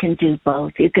definitely can do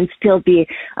both. You can still be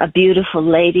a beautiful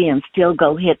lady and still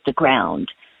go hit the ground,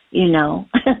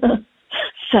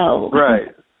 So.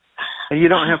 Right. And you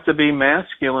don't have to be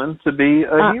masculine to be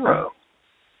a hero.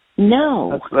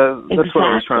 No. That's exactly what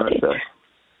I was trying to say.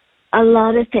 A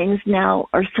lot of things now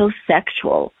are so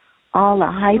sexual. All the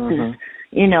hype is,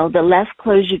 the less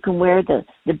clothes you can wear,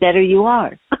 the better you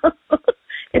are.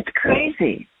 It's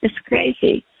crazy. It's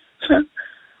crazy.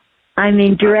 I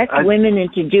mean, direct women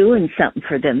into doing something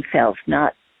for themselves,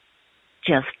 not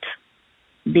just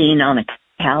being on a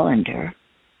calendar.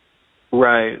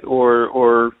 Right,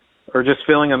 or just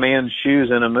filling a man's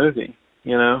shoes in a movie,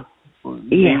 you know.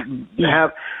 Yeah.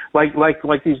 Have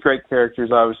like these great characters.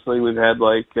 Obviously, we've had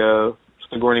like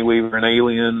Sigourney Weaver in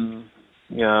Alien,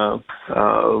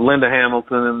 Linda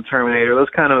Hamilton in Terminator. Those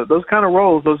kind of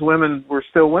roles. Those women were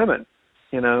still women,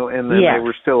 you know, and then they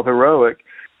were still heroic.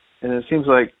 And it seems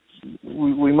like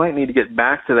we might need to get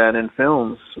back to that in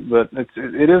films, but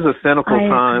it is a cynical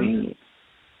time. Agree.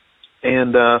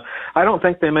 And I don't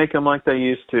think they make them like they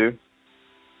used to.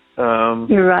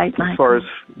 You're right, Michael. As far as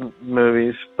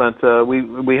movies, but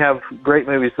we have great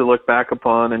movies to look back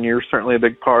upon, and you're certainly a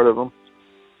big part of them.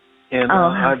 And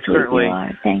I've certainly,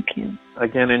 thank you.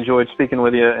 Again, enjoyed speaking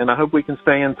with you, and I hope we can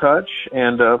stay in touch.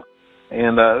 And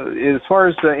as far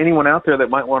as anyone out there that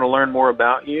might want to learn more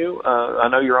about you, I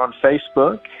know you're on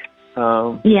Facebook.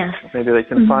 Yes. Maybe they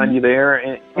can find you there.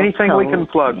 Anything we can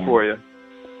plug for you?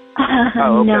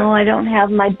 Okay. No, I don't have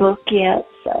my book yet,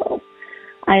 so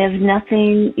I have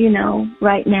nothing, you know,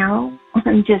 right now.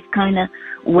 I'm just kind of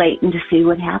waiting to see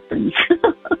what happens.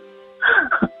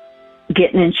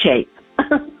 Getting in shape.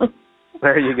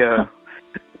 There you go.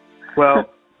 Well,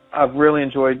 I've really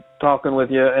enjoyed talking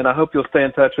with you, and I hope you'll stay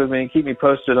in touch with me and keep me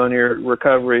posted on your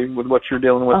recovery with what you're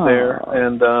dealing with there.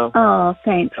 And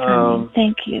thanks, honey.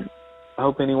 Thank you. I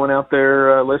hope anyone out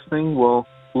there listening will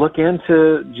look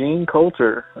into Jeannie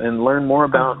Coulter and learn more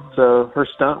about her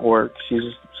stunt work. She's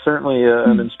certainly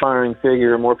an inspiring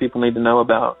figure more people need to know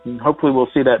about. And hopefully we'll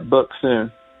see that book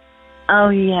soon. Oh,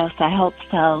 yes, I hope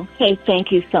so. Hey,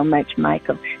 thank you so much,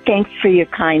 Michael. Thanks for your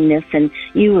kindness, and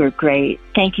you were great.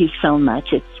 Thank you so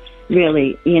much. It's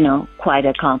really, you know, quite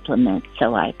a compliment,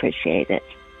 so I appreciate it.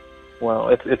 Well,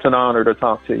 it's an honor to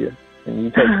talk to you, and you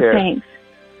take care. Thanks.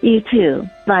 You too.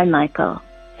 Bye, Michael.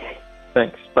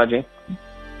 Thanks. Bye, Jean.